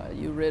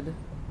you rid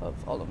of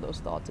all of those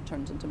thoughts. It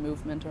turns into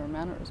movement or a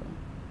mannerism.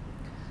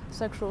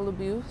 Sexual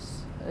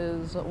abuse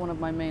is one of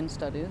my main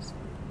studies,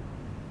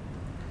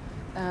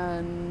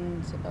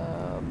 and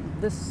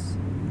this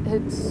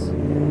hits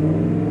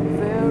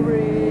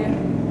very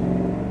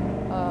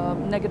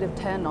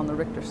 -10 on the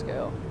Richter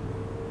scale.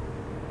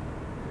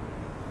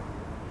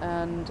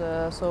 And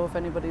so if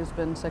anybody's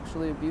been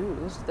sexually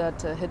abused,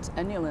 that hits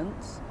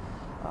enulence.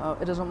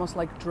 It is almost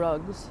like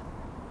drugs.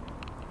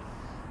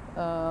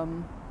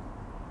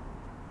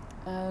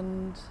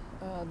 And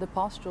the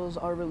postules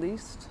are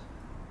released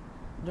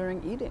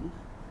during eating.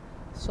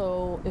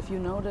 So if you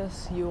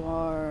notice you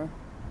are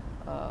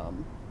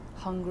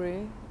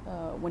hungry,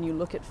 when you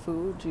look at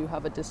food, you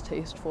have a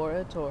distaste for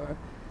it, or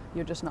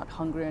you're just not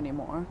hungry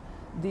anymore,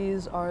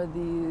 these are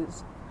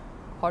these,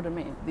 pardon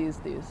me, these,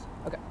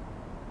 okay.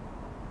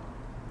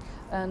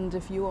 And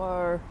if you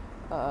are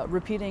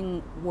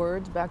repeating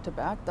words back to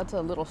back, that's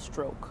a little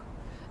stroke.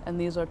 And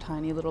these are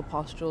tiny little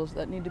postules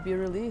that need to be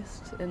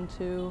released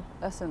into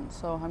essence.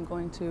 So I'm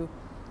going to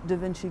Da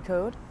Vinci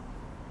Code.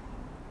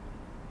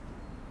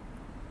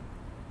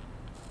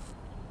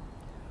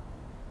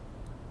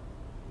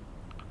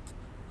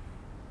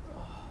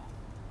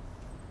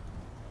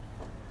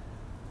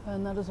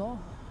 And that is all.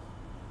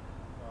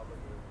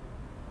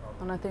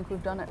 And I think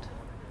we've done it.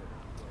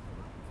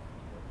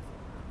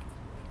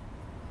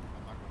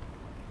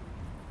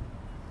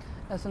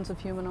 Essence of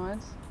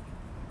humanoids,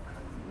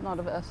 not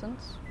of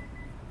essence.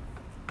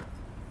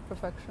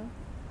 Perfection.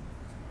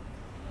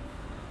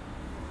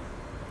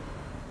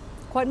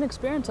 Quite an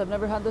experience. I've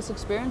never had this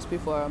experience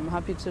before. I'm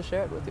happy to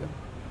share it with you.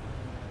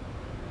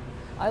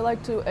 I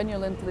like to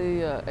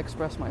emulantly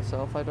express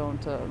myself. I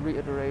don't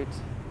reiterate,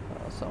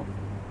 so.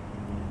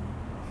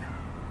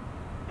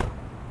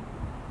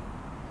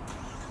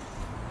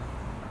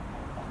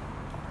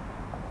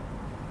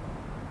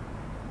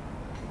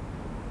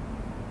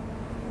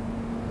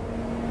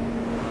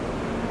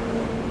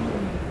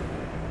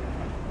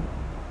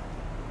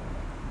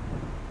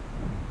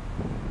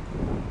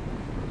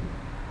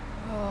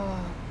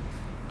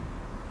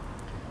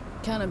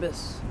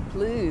 Cannabis,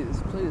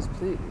 please, please,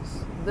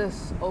 please.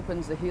 This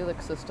opens the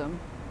helix system,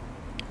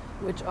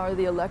 which are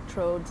the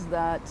electrodes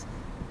that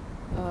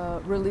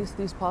release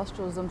these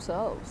postules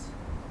themselves.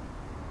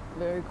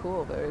 Very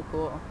cool, very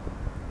cool.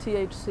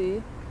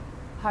 THC,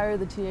 higher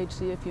the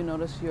THC if you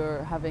notice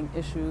you're having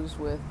issues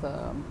with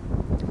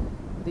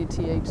the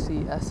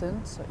THC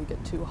essence, or you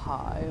get too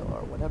high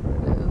or whatever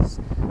it is.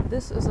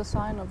 This is a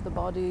sign of the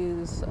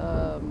body's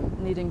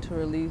needing to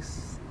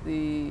release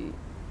the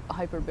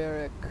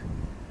hyperbaric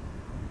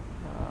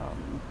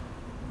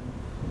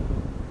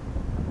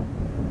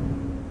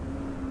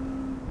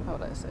how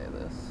would I say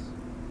this?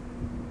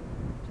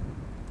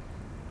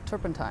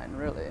 Turpentine,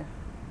 really.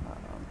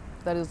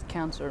 That is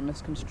cancer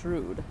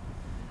misconstrued.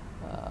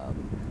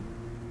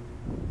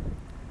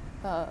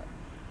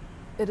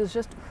 It is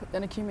just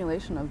an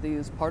accumulation of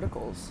these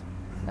particles,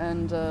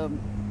 and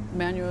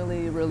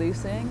manually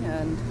releasing.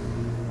 And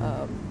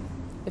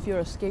if you're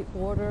a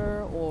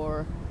skateboarder,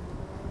 or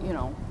you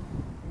know,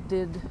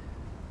 did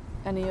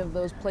any of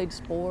those, played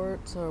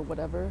sports or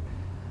whatever,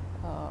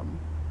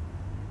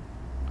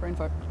 brain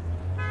fart,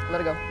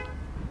 let it go.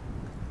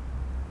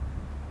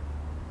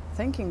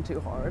 thinking too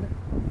hard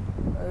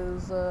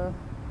is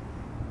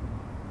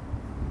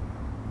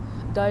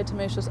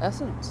diatomaceous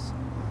essence.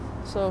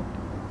 So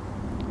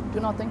do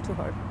not think too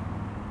hard.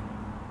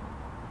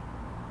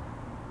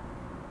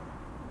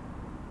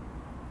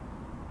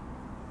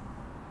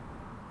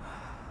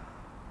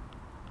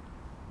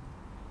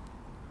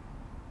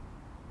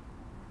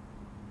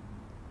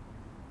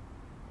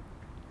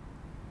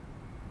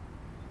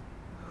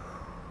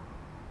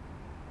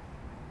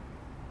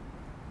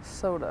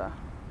 Soda,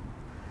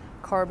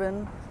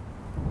 carbon,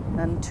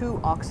 and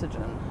 2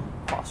 oxygen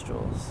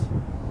pustules,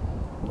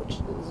 which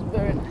is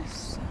very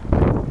nice.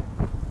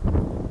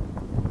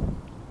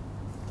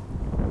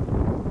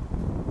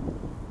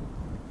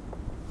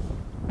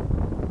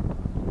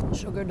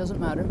 Sugar doesn't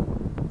matter.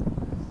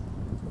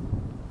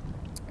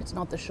 It's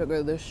not the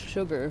sugar. The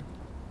sugar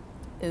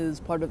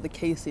is part of the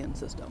casein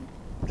system,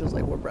 just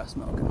like where breast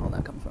milk and all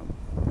that comes from.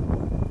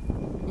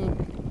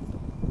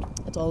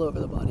 It's all over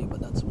the body, but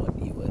that's what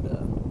you would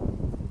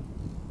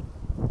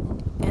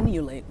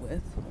emulate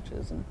with, which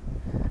is an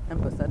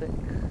empathetic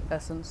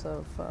essence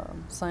of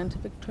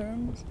scientific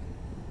terms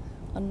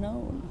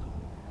unknown.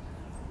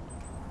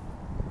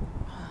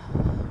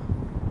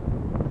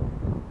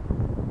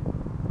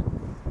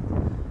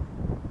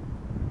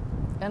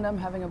 And I'm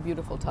having a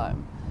beautiful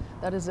time.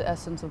 That is the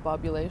essence of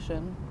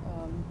Bobulation.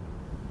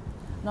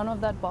 None of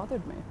that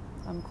bothered me.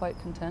 I'm quite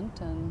content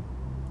and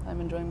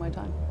I'm enjoying my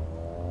time.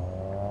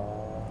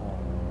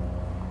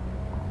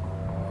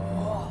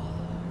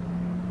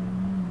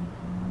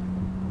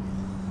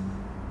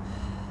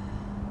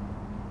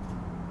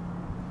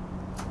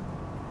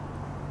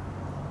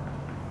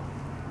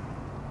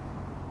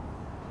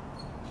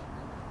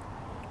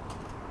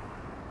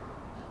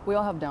 We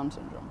all have Down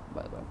syndrome,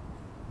 by the way.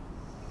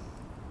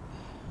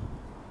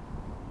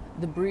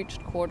 The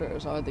breached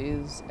quarters are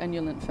these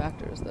enulant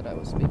factors that I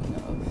was speaking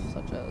of,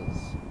 such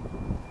as,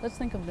 let's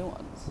think of new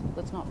ones.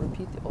 Let's not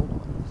repeat the old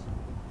ones.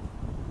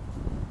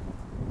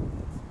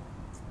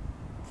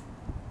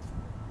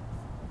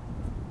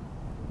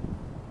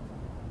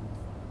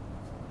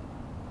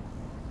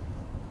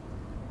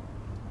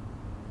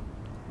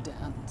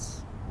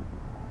 Dance.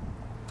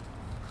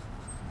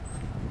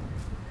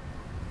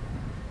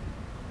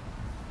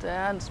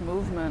 Dance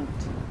movement.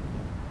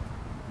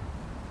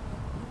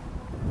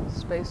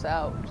 Space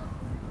out.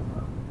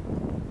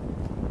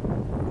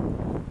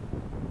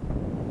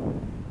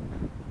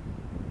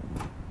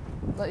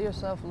 Let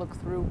yourself look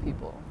through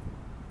people,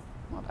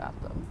 not at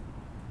them.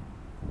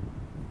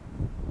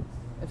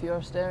 If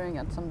you're staring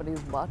at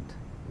somebody's butt,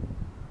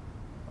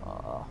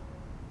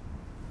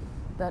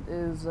 that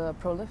is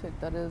prolific,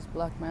 that is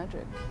black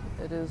magic.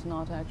 It is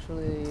not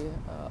actually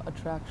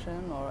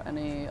attraction or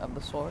any of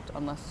the sort,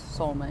 unless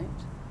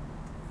soulmate.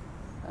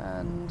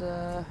 And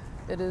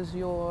it is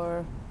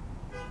your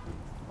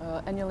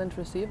enulant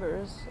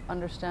receivers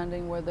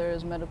understanding where there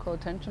is medical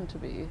attention to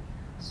be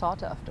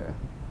sought after.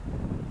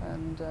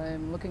 And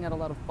I'm looking at a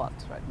lot of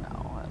butts right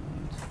now,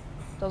 and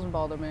it doesn't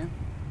bother me.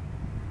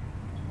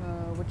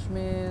 Which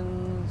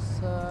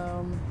means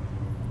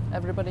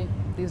everybody,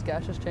 these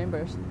gaseous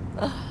chambers.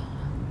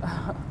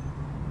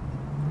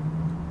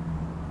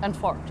 And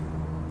fart.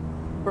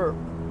 Burp.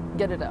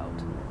 Get it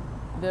out.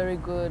 Very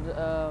good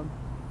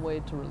way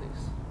to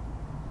release.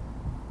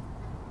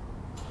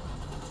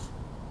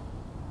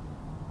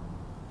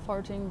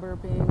 Farting,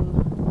 burping,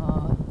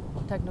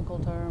 technical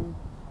term,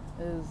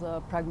 is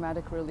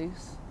pragmatic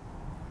release.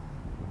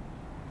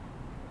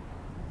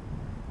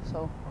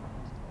 So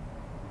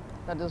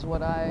that is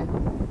what I,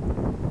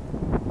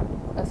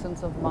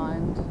 essence of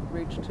mind,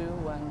 reach to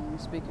when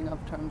speaking of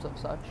terms of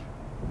such.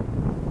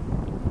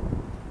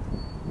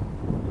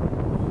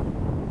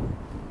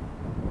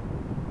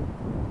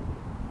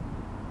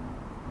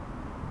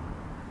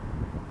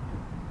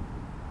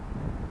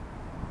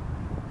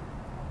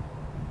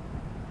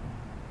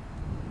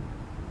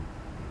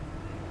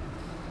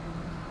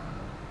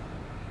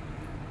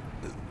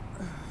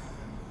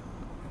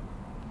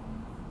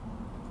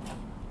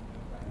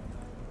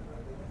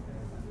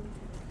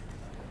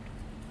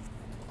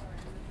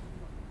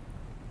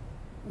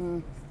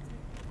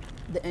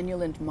 The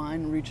enulant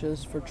mind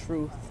reaches for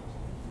truth.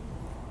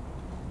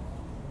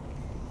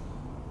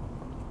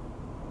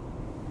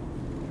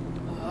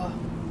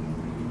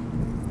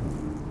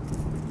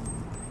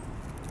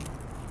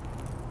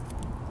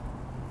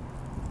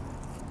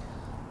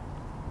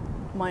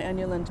 My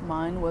enulant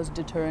mind was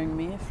deterring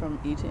me from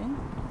eating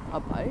a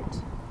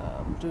bite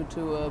due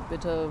to a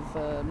bit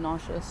of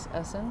nauseous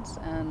essence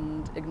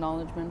and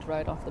acknowledgement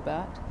right off the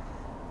bat.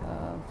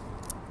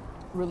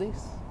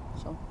 Release.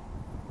 So.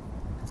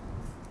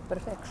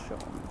 Perfection.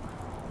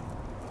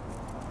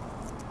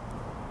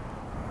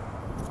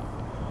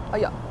 Ah,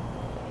 yeah.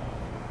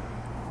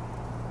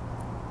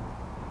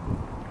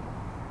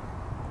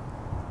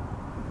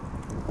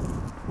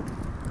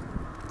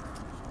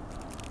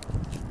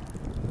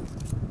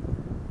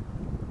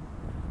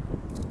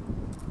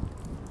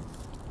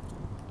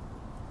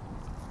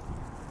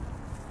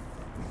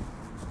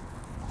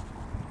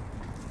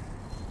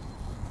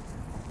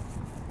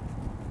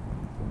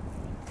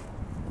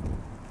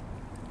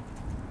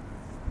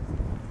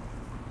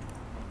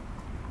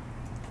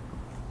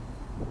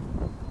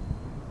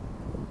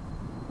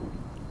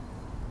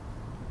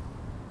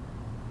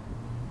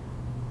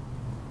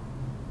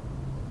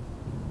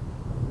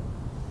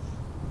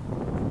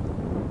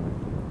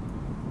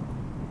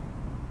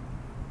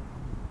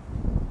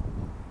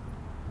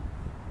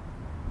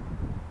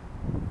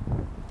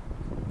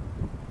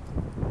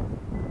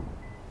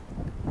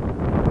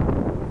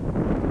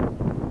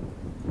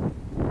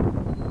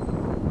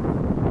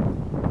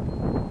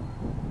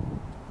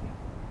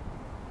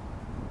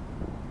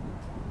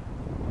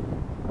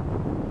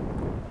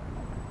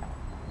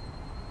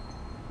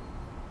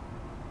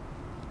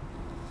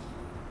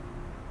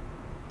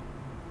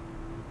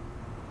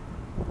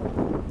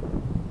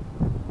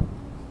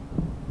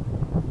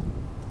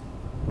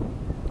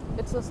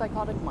 It's a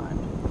psychotic mind.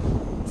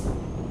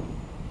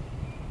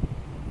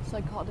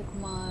 Psychotic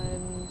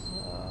mind.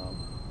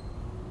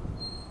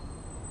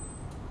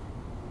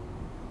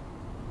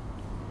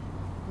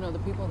 You know, the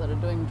people that are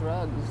doing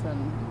drugs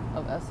and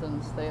of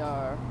essence, they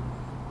are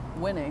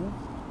winning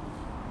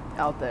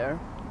out there.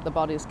 The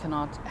bodies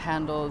cannot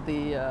handle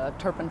the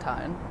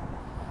turpentine.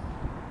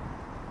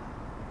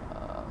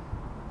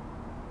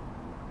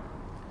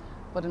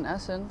 But in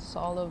essence,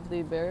 all of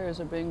the barriers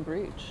are being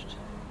breached.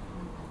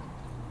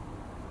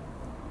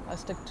 I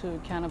stick to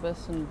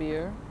cannabis and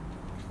beer,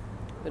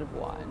 a bit of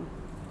wine.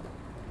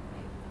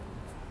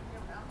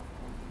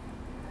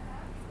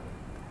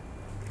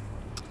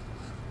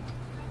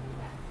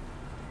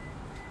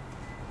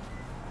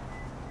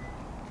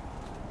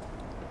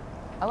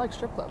 I like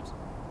strip clubs.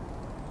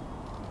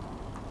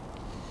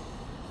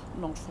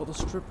 Not for the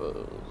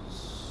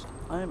strippers.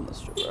 I'm the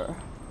stripper.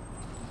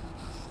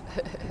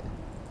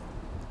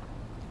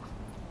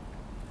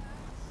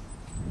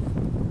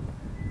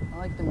 I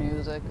like the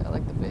music, I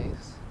like the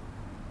bass.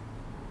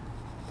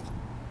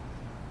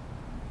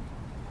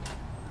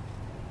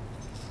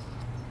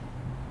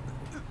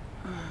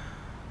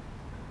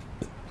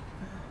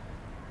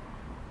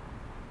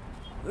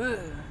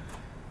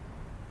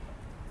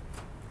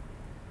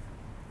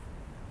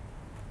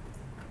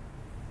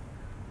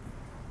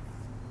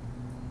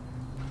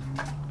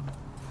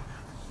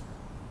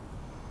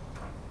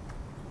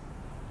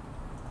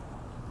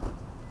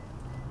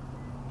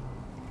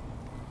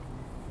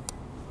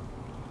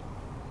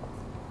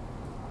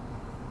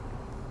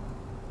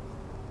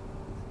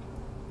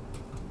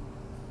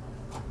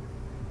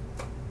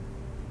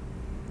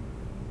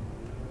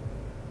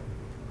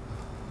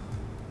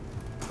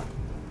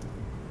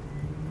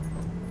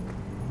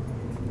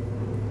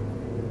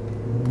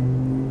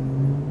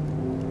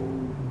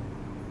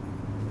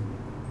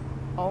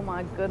 Oh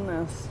my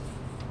goodness.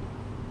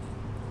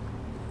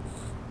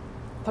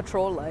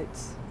 Patrol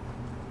lights.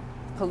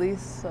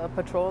 Police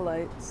patrol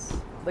lights.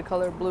 The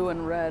color blue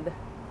and red.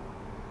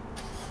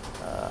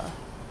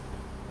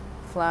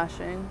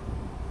 Flashing.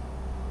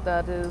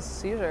 That is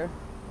seizure.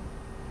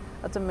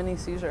 That's a mini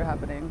seizure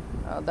happening.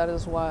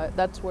 That's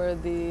where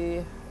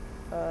the,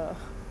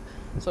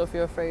 so if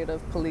you're afraid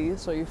of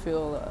police or you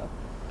feel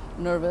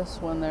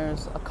nervous when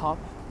there's a cop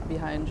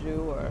behind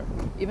you or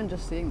even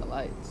just seeing the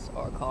lights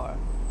or a car,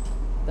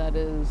 that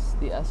is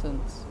the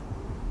essence.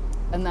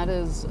 And that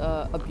is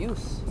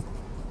abuse.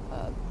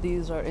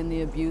 These are in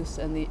the abuse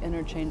and the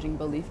interchanging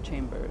belief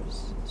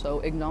chambers. So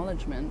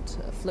acknowledgement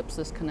flips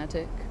this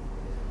kinetic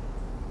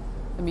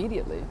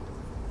immediately.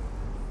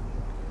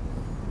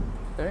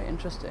 Very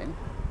interesting.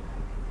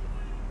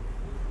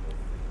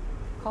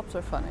 Cops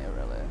are funny,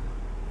 really.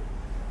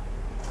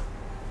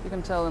 You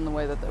can tell in the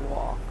way that they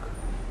walk.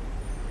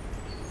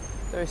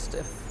 Very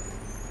stiff.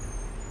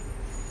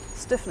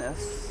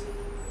 Stiffness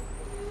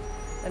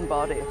in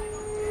body.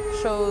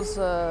 Shows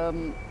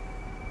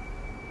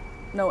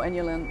no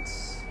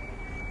emulence.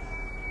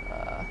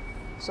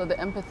 So the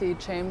empathy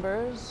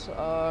chambers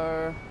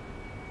are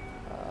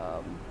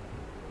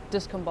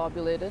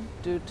discombobulated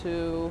due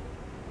to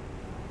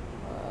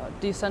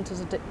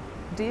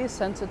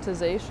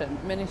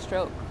desensitization, mini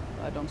stroke.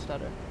 I don't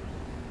stutter.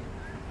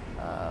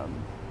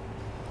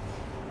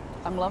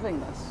 I'm loving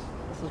this.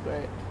 This is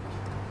great.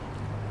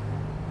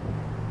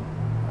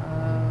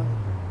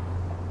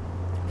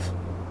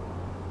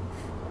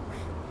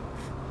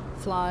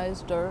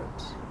 Flies,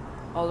 dirt,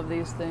 all of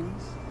these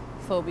things,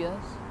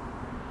 phobias,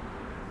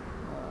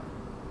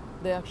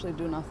 they actually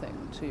do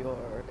nothing to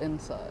your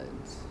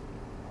insides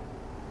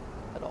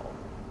at all.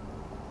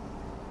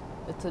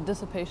 It's a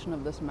dissipation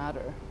of this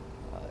matter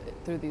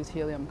through these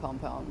helium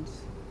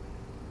compounds.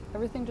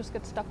 Everything just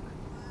gets stuck.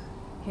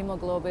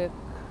 Hemoglobic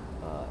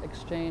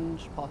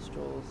exchange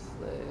pustules,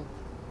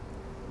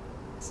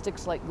 it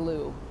sticks like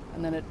glue,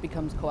 and then it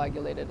becomes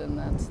coagulated, and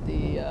that's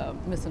the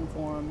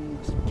misinformed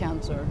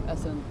cancer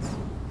essence.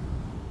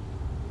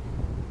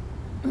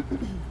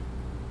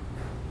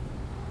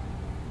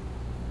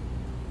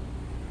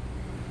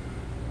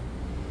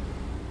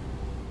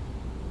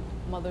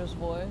 Mother's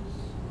voice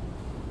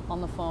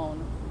on the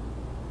phone.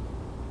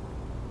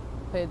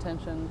 Pay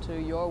attention to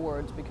your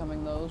words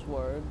becoming those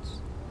words.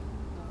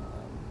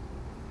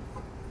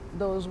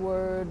 Those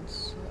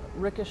words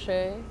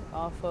ricochet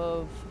off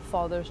of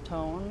father's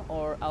tone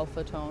or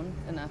alpha tone,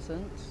 in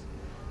essence,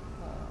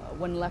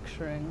 when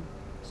lecturing.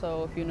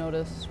 So if you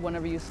notice,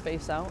 whenever you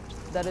space out,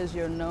 that is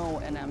your no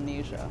in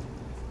amnesia.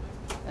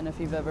 And if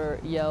you've ever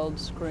yelled,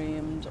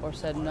 screamed, or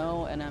said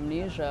no in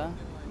amnesia,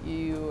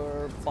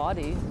 your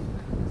body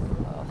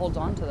holds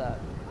on to that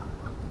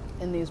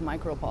in these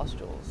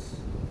micropustules,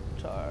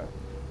 which are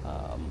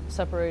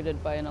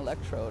separated by an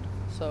electrode.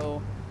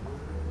 So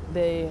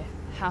they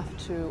have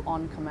to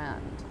on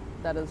command.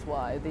 That is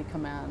why the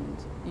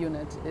command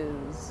unit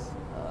is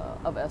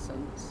of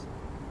essence.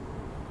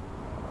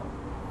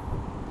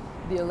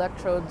 The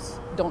electrodes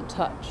don't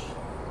touch.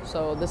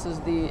 So this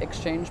is the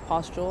exchange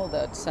pustule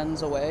that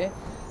sends away,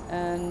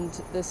 and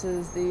this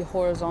is the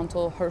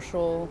horizontal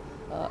Herschel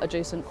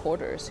adjacent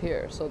quarters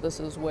here. So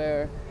this is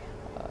where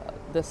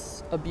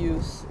this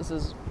abuse. This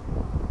is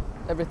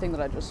everything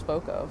that I just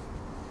spoke of.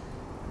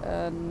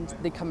 And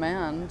the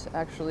command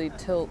actually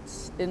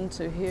tilts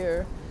into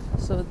here,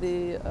 so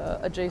the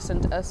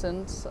adjacent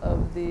essence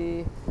of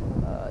the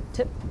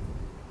tip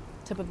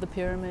of the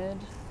pyramid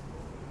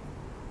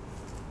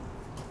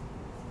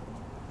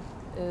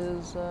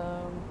is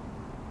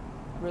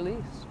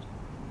released.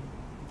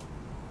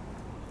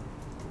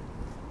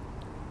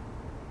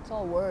 It's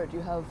all word.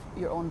 You have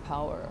your own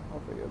power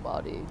over your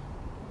body.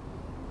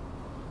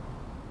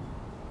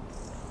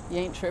 You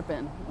ain't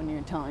tripping when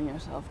you're telling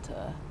yourself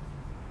to,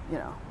 you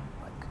know,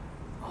 like,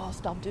 oh,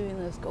 stop doing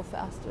this, go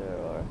faster,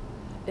 or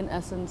in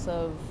essence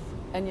of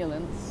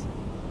emulance,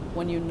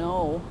 when you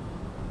know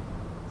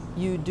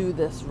you do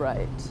this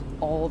right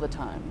all the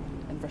time,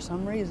 and for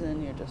some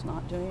reason you're just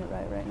not doing it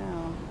right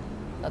now.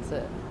 That's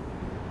it.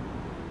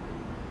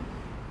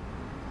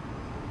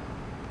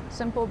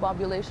 Simple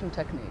bobulation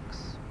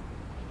techniques.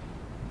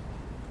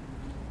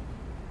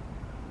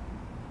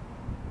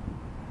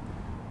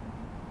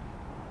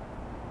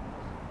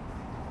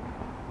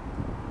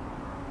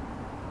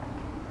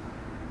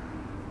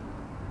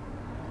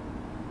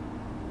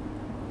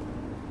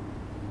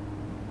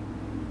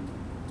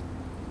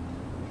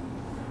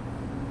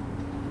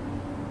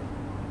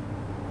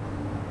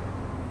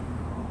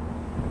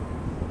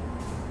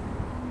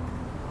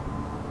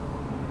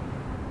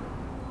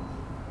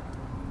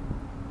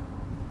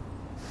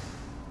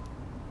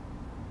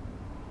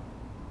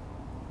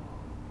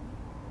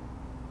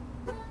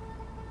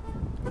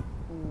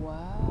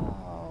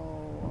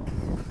 Wow.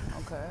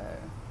 Okay.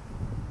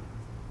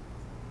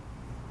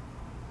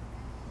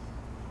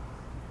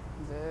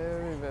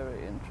 Very,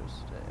 very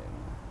interesting.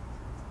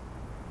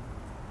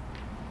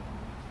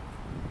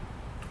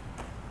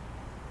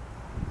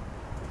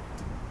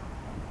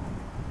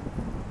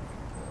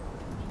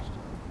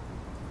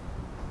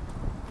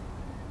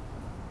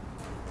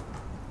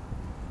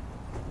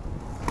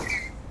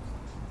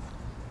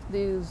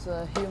 These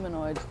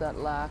humanoids that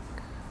lack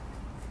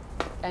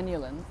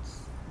emulance,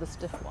 the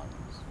stiff ones,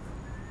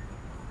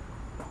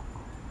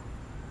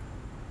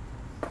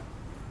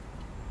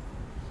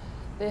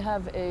 they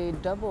have a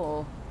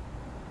double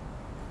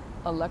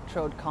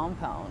electrode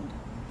compound.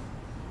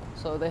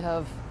 So they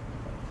have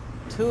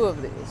two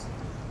of these.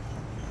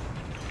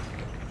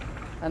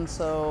 And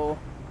so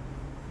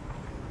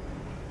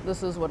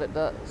this is what it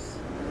does.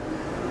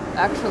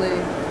 Actually,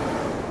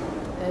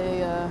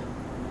 a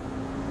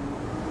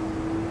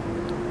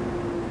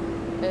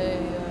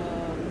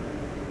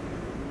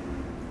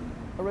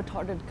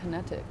retarded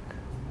kinetic.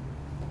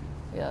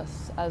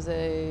 Yes, as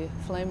a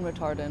flame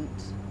retardant,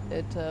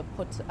 it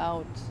puts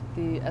out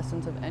the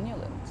essence of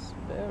emulance.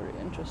 Very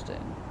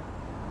interesting.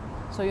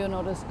 So you'll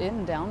notice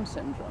in Down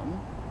syndrome,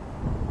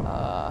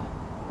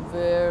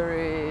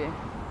 very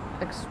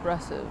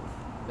expressive,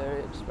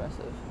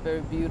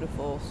 very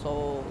beautiful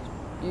souls,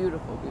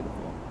 beautiful,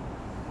 beautiful.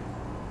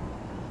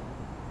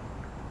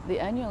 The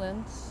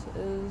emulance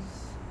is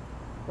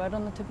right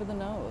on the tip of the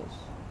nose.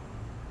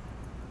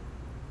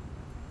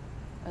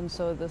 And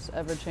so this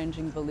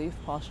ever-changing belief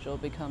posture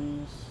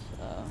becomes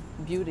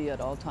beauty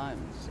at all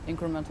times,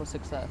 incremental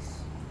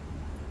success.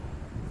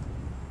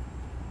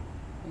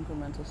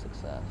 Incremental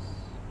success,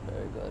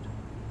 very good,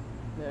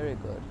 very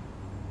good.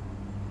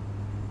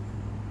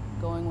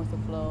 Going with the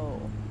flow.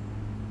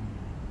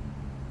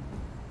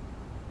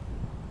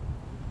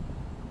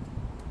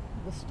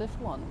 The stiff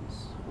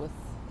ones with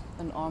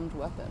an armed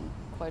weapon,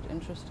 quite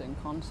interesting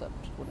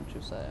concept, wouldn't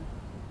you say?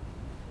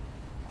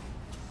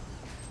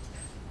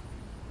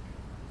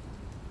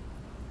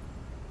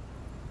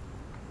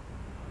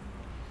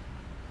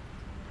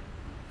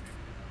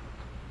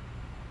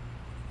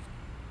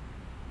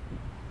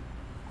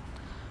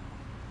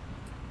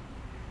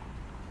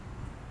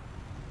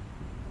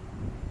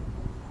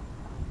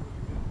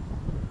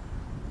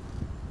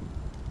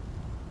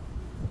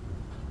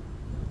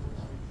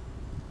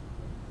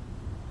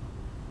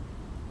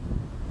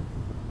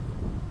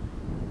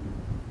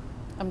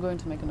 I'm going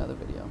to make another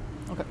video.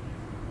 Okay,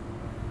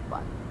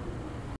 bye.